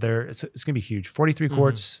facility yet, but it's going to be huge. 43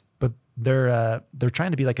 courts, but they're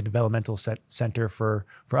trying to be like a developmental center for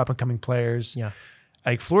up and coming players. Yeah.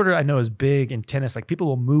 Like Florida, I know is big in tennis. Like people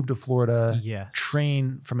will move to Florida,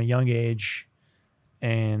 train from a young age,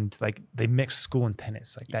 and like they mix school and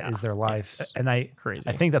tennis. Like that is their life. And I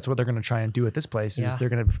think that's what they're going to try and do at this place. Is they're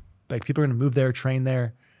going to like people are going to move there, train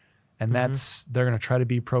there, and they're going to try to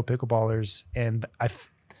be pro pickleballers. And I feel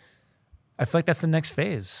like that's the next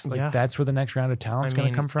phase. Like that's where the next round of talent's going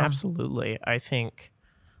to come from. Absolutely. I think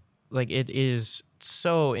like it is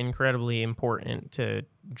so incredibly important to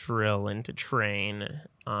drill and to train.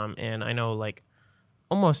 And I know like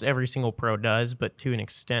almost every single pro does, but to an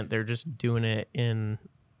extent they're just doing it in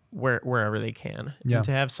wherever they can. Yeah. And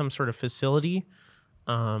to have some sort of facility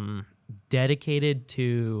dedicated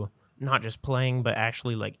to not just playing but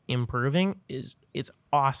actually like improving it's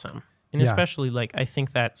awesome. And especially like I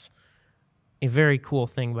think that's a very cool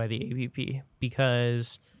thing by the AVP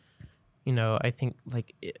because I think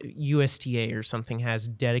like USTA or something has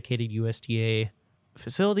dedicated USTA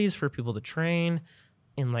facilities for people to train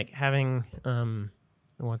and like having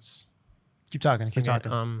Keep talking.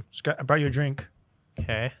 I brought you a drink.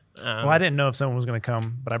 Okay. Well, I didn't know if someone was going to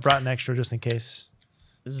come, but I brought an extra just in case.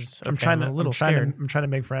 I'm trying to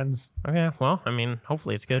make friends. Okay. Well, I mean,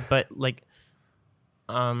 hopefully it's good, but like,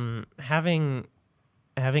 having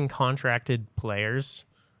contracted players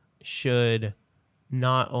should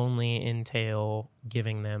not only entail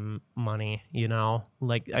giving them money,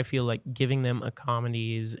 like I feel like giving them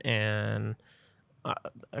accommodations and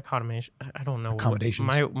accommodation. I don't know accommodations.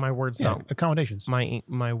 My words not accommodations.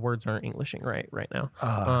 My words aren't Englishing right now.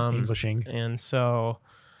 Englishing. And so,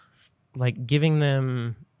 like giving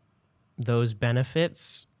them those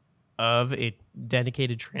benefits of a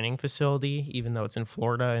dedicated training facility, even though it's in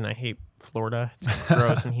Florida, and I hate Florida. It's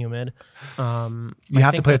gross and humid. You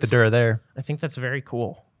have to play with the Dura there. I think that's very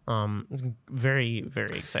cool. It's very,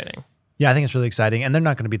 very exciting. Yeah, I think it's really exciting. And they're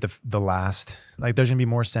not going to be the last. Like, there's going to be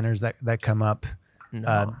more centers that come up.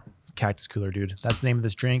 No. Cactus Cooler, dude. That's the name of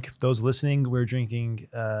this drink. Those listening, we're drinking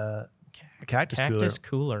Cactus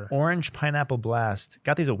Cooler. Orange Pineapple Blast.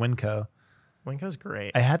 Got these at Winco. Winco's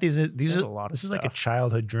great. I had these. This is stuff. like a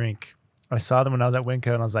childhood drink. I saw them when I was at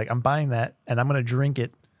Winco, and I was like, I'm buying that, and I'm going to drink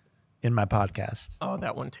it in my podcast. Oh,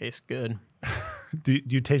 that one tastes good. Do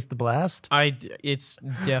you taste the blast? It's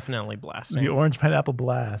definitely blasting. The Orange Pineapple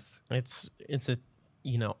Blast. It's a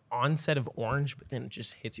onset of orange, but then it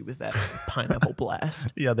just hits you with that pineapple blast.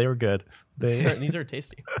 Yeah, they were good. These are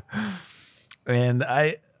tasty. And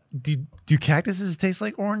do cactuses taste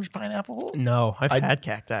like orange pineapple? No, I've had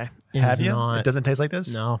cacti. Have you? It doesn't taste like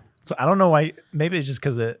this? No. So I don't know why. Maybe it's just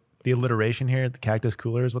because the alliteration here, the Cactus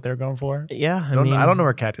Cooler is what they're going for. Yeah, I don't know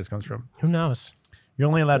where cactus comes from. Who knows? You're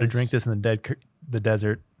only allowed to drink this in the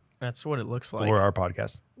desert. That's what it looks like. Or our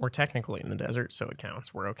podcast. We're technically in the desert, so it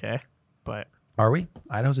counts. We're okay. But are we?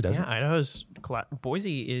 Idaho's a desert. Yeah,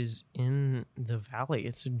 Boise is in the valley.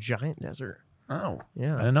 It's a giant desert. Oh,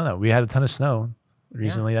 yeah. I didn't know that. We had a ton of snow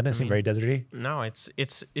recently. That didn't seem very deserty. No,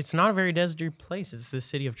 it's not a very deserty place. It's the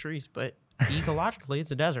city of trees, but ecologically,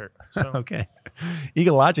 it's a desert. So. Okay.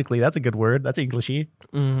 Ecologically, that's a good word. That's Englishy.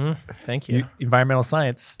 Mm-hmm. Thank you. Environmental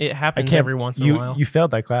science. It happens every once in a while. You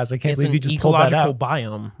failed that class. I can't believe you just pulled that out. It's an ecological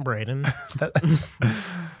biome, Braydon.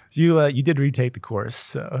 You did retake the course,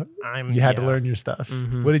 so you had to learn your stuff.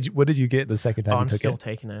 Mm-hmm. What did you get the second time you took it? I'm still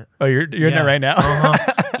taking it. Oh, you're in it right now?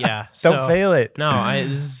 Uh-huh. Yeah. Don't fail it. No,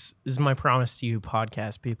 this is my promise to you,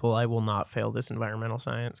 podcast people. I will not fail this environmental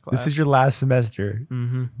science class. This is your last semester.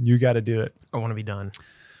 Mm-hmm. You got to do it. I want to be done.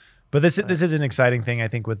 But this is an exciting thing, I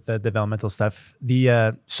think, with the developmental stuff.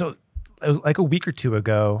 So like a week or two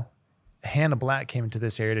ago, Hannah Black came into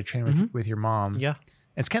this area to train with your mom. Yeah.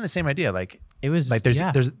 It's kind of the same idea. Like it was like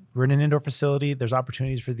we're in an indoor facility. There's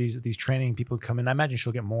opportunities for these training people come in. I imagine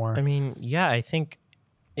she'll get more. I mean, yeah, I think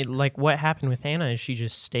like what happened with Hannah is she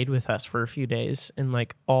just stayed with us for a few days, and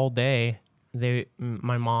like all day,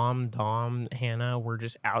 my mom, Dom, Hannah were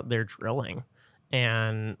just out there drilling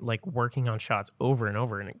and like working on shots over and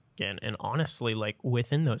over and again. And honestly, like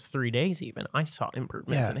within those 3 days, even I saw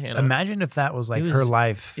improvements in Hannah. Imagine if that was like her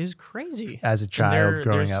life. It was crazy as a child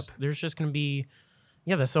growing up. There's just gonna be.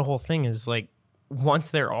 Yeah, that's the whole thing is like once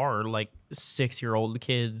there are like 6-year-old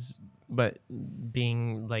kids, but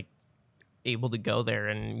being like able to go there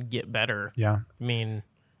and get better. Yeah. I mean,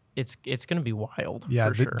 it's going to be wild. Yeah.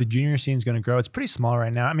 For sure. The junior scene is going to grow. It's pretty small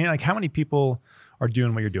right now. I mean, like how many people are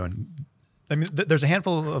doing what you're doing? I mean, there's a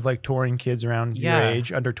handful of like touring kids around your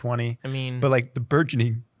age, under 20. I mean, but like the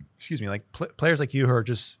burgeoning, like players like you who are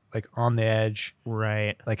just like on the edge.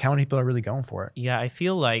 Right. Like how many people are really going for it? Yeah. I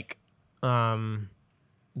feel like,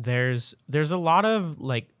 there's a lot of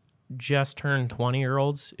like just turned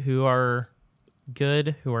 20-year-olds who are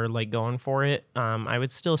good, who are like going for it. I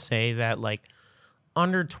would still say that like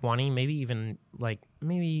under 20, maybe even like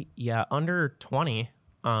under 20.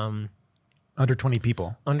 Under 20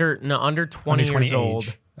 people. Under 20 years old.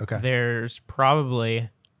 Age. Okay. There's probably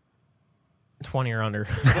 20 or under.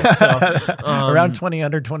 Around 20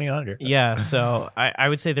 under, 20 under. Yeah, so I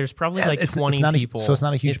would say there's probably like 20 people. So it's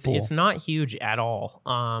not a huge pool. It's not huge at all.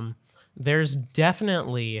 There's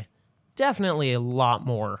definitely a lot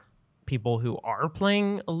more people who are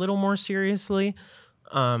playing a little more seriously.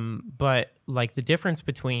 But like the difference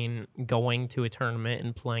between going to a tournament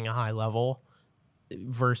and playing a high level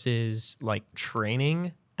versus like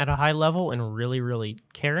training at a high level and really, really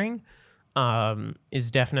caring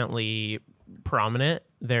is definitely prominent.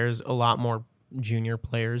 There's a lot more junior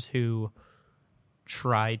players who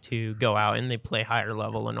try to go out and they play higher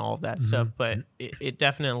level and all of that stuff, but it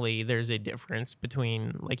definitely, there's a difference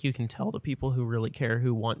between, like, you can tell the people who really care,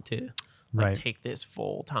 who want to take this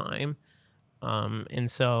full time, and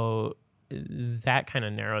so that kind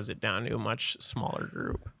of narrows it down to a much smaller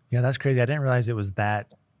group. Yeah, that's crazy. I didn't realize it was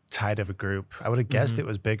that tight of a group. I would have guessed it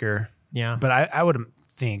was bigger. Yeah, but I would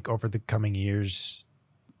think over the coming years,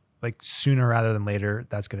 like sooner rather than later,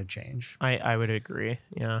 that's going to change. I would agree.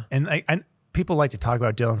 Yeah, and people like to talk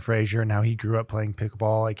about Dylan Frazier and how he grew up playing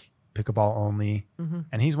pickleball, like pickleball only.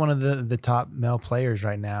 And he's one of the top male players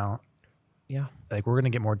right now. Yeah. Like, we're going to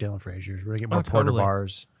get more Dylan Fraziers. We're going to get more Porter totally.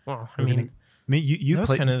 Bars. Well, you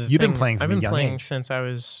play, you've been playing from I've been a young playing age. since I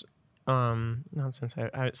was, not since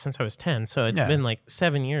since I was 10. So it's been like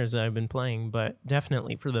 7 years that I've been playing, but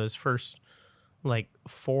definitely for those first like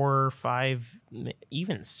 4, 5,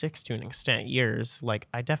 even 6 to an extent years, like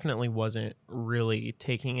I definitely wasn't really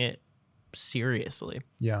taking it seriously.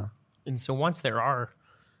 Yeah. And so once there are,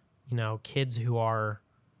 kids who are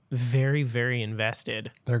very, very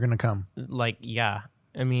invested, they're going to come. Like, yeah.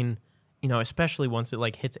 I mean, especially once it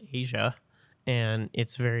like hits Asia and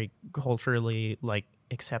it's very culturally like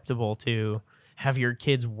acceptable to have your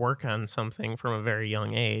kids work on something from a very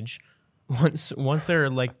young age. Once there are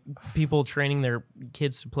like people training their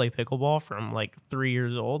kids to play pickleball from like 3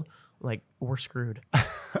 years old, like we're screwed.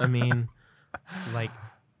 I mean, like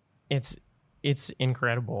it's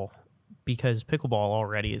incredible because pickleball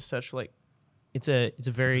already is such like it's a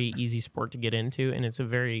very easy sport to get into, and it's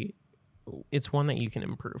one that you can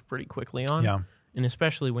improve pretty quickly on. Yeah. And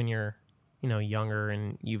especially when you're younger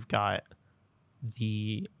and you've got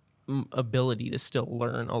the ability to still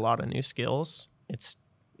learn a lot of new skills,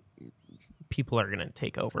 people are going to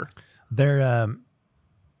take over.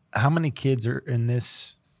 How many kids are in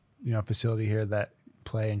this facility here that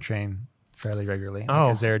play and train fairly regularly?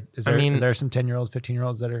 Like, are there some 10-year-olds,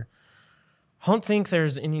 15-year-olds that are? I don't think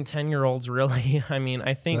there's any 10-year-olds really. I mean,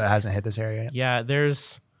 I think so that hasn't hit this area yet. Yeah,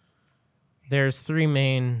 there's 3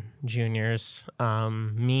 main juniors.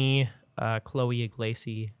 Me, Chloe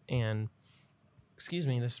Iglesi, and excuse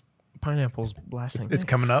me, this pineapple's blasting. It's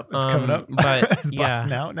coming up. It's coming up. But it's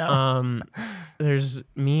blasting out now. There's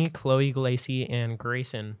me, Chloe Iglesi, and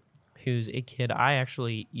Grayson, who's a kid I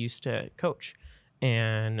actually used to coach.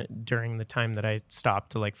 And during the time that I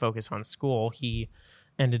stopped to like focus on school, he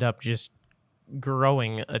ended up just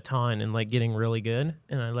growing a ton and like getting really good.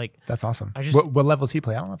 And that's awesome. What levels he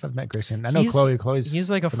play? I don't know if I've met Grayson. I know Chloe's he's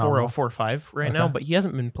like phenomenal. A 4.05 right now, but he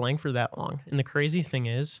hasn't been playing for that long. And the crazy thing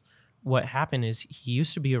is, what happened is he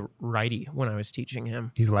used to be a righty when I was teaching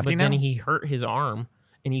him. He's lefty now? But then he hurt his arm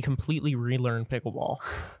and he completely relearned pickleball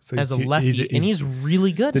as a lefty, and he's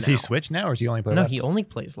really good. Does he switch now, or does he only play left? left? No, he only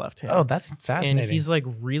plays left hand. Oh, that's fascinating. And he's like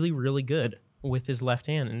really, really good with his left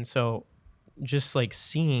hand. And so just like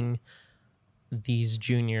seeing these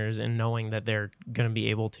juniors and knowing that they're going to be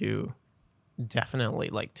able to definitely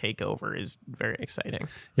like take over is very exciting.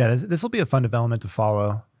 Yeah, this will be a fun development to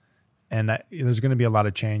follow. And there's going to be a lot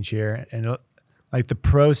of change here. And like the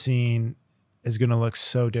pro scene is going to look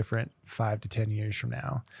so different 5 to 10 years from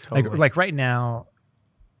now. Totally. Like right now,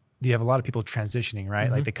 you have a lot of people transitioning,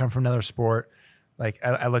 right? Like they come from another sport. Like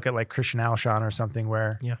I look at like Christian Alshon or something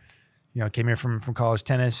where, came here from college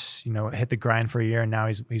tennis, hit the grind for a year, and now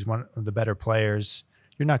he's one of the better players.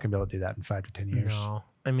 You're not going to be able to do that in 5 to 10 years. No,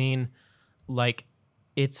 I mean, like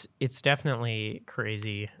it's definitely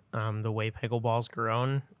crazy the way pickleball's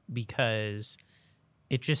grown, because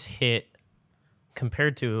it just hit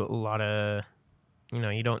compared to a lot of,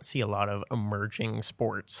 you don't see a lot of emerging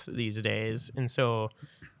sports these days. And so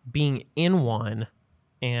being in one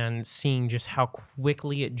and seeing just how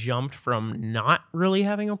quickly it jumped from not really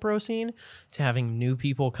having a pro scene to having new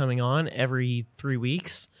people coming on every 3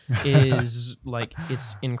 weeks is like,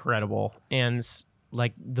 it's incredible. And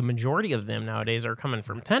like the majority of them nowadays are coming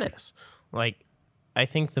from tennis. Like I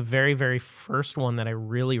think the very, very first one that I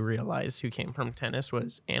really realized who came from tennis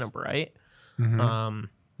was Anna Bright.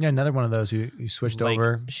 Yeah, another one of those who switched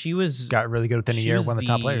over. She got really good within a year, one of the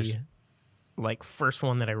top players. Like first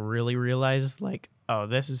one that I really realized, like, oh,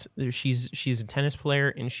 she's a tennis player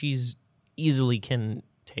and she's easily can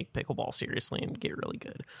take pickleball seriously and get really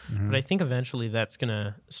good. But I think eventually that's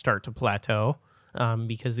gonna start to plateau.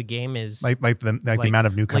 Because the game is the amount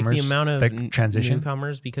of newcomers, like the amount of transition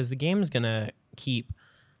newcomers, because the game is gonna keep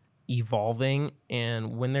evolving,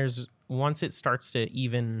 and once it starts to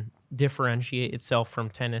even differentiate itself from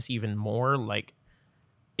tennis even more, like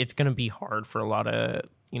it's gonna be hard for a lot of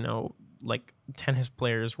like tennis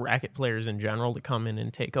players, racket players in general, to come in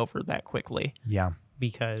and take over that quickly. Yeah.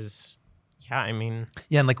 Because, I mean,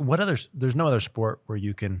 and like there's no other sport where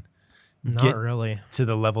you can not really to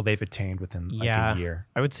the level they've attained within like a year.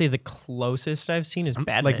 I would say the closest I've seen is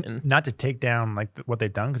badminton. Like, not to take down like what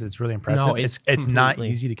they've done, because it's really impressive. No, it's not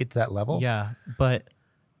easy to get to that level. Yeah, but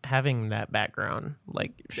having that background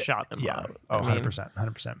like shot them out. Oh,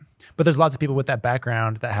 100%. But there's lots of people with that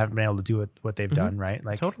background that haven't been able to do what they've done, right?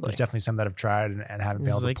 Like there's definitely some that have tried and haven't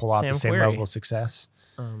been able to pull off the same level of success.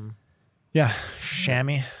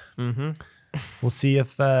 Chamois. Mm-hmm. We'll see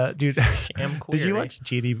if dude. Did you watch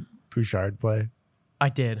Jeannie Bouchard play? I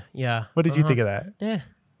did. Yeah. What did you think of that?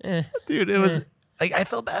 Dude, it was like I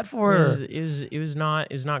felt bad for her. It was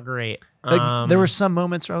not great. Like there were some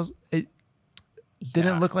moments where it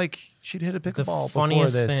didn't look like she'd hit a pickleball before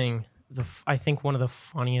this. The funniest thing, I think one of the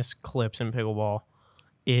funniest clips in pickleball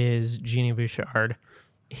is Jeannie Bouchard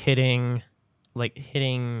hitting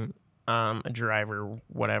a driver,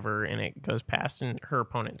 whatever, and it goes past, and her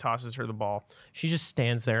opponent tosses her the ball. She just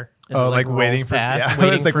stands there. Like waiting for past,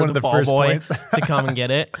 waiting was like one of the first points to come and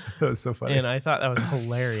get it. That was so funny, and I thought that was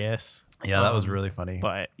hilarious. Yeah, that was really funny.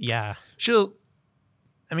 But yeah,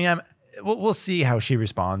 we'll see how she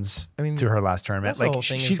responds to her last tournament. Like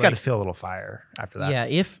she's got to feel a little fire after that.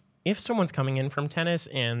 Yeah, if someone's coming in from tennis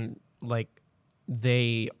and like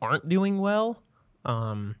they aren't doing well,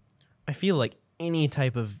 I feel like any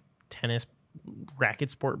type of tennis racket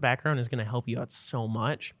sport background is going to help you out so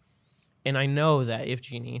much. And I know that if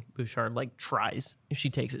Jeannie Bouchard like tries, if she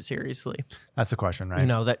takes it seriously, that's the question, right?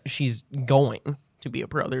 That she's going to be a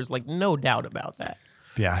pro. There's like no doubt about that.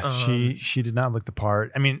 Yeah, she did not look the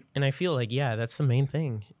part. I mean, and I feel like that's the main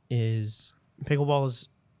thing is pickleball is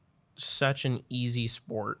such an easy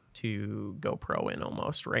sport to go pro in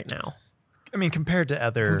almost right now. I mean, compared to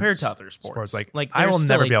other sports, like I will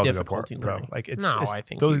never be able to go pro. Like I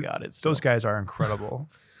think you got it. Those guys are incredible.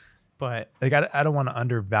 But like I don't want to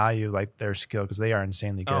undervalue like their skill because they are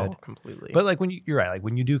insanely good. Oh, completely. But like you're right. Like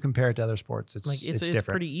when you do compare it to other sports, it's different. It's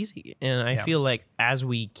pretty easy. And I feel like as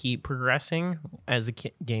we keep progressing, as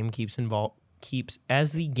the game keeps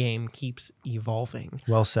evolving.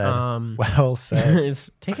 Well said. Well said. It's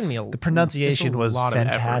taken me the pronunciation was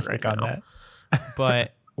fantastic on that.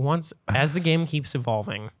 But as the game keeps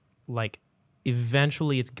evolving, like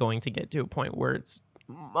eventually it's going to get to a point where it's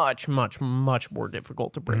much, much, much more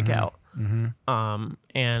difficult to break out. Mm-hmm.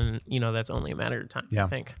 And that's only a matter of time. I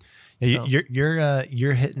think. Yeah, so,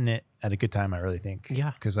 you're hitting it at a good time. I really think.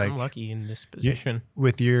 Yeah, because like I'm lucky in this position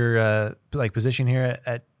with your position here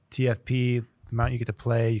at TFP, the amount you get to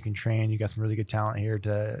play, you can train. You got some really good talent here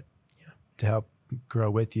to help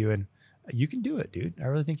grow with you, and you can do it, dude. I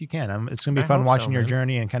really think you can. It's gonna be fun watching your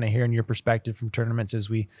journey and kind of hearing your perspective from tournaments as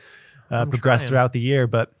we progress throughout the year,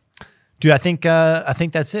 but. Dude, I think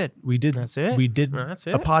that's it. We did. That's it. We did a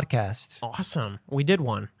podcast. Awesome. We did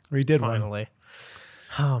one. Finally.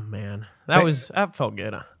 Oh man, that felt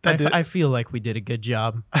good. I feel like we did a good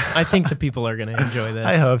job. I think the people are gonna enjoy this.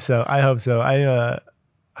 I hope so.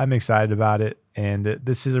 I'm excited about it, and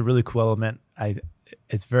this is a really cool element.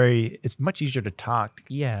 It's much easier to talk.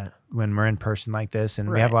 Yeah. When we're in person like this, and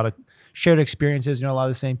we have a lot of shared experiences. A lot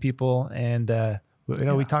of the same people, and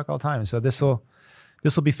we talk all the time. So this will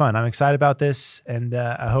be fun. I'm excited about this, and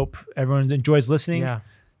I hope everyone enjoys listening. Yeah.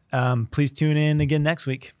 Please tune in again next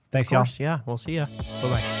week. Thanks, y'all. Yeah, we'll see ya.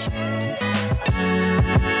 Bye-bye.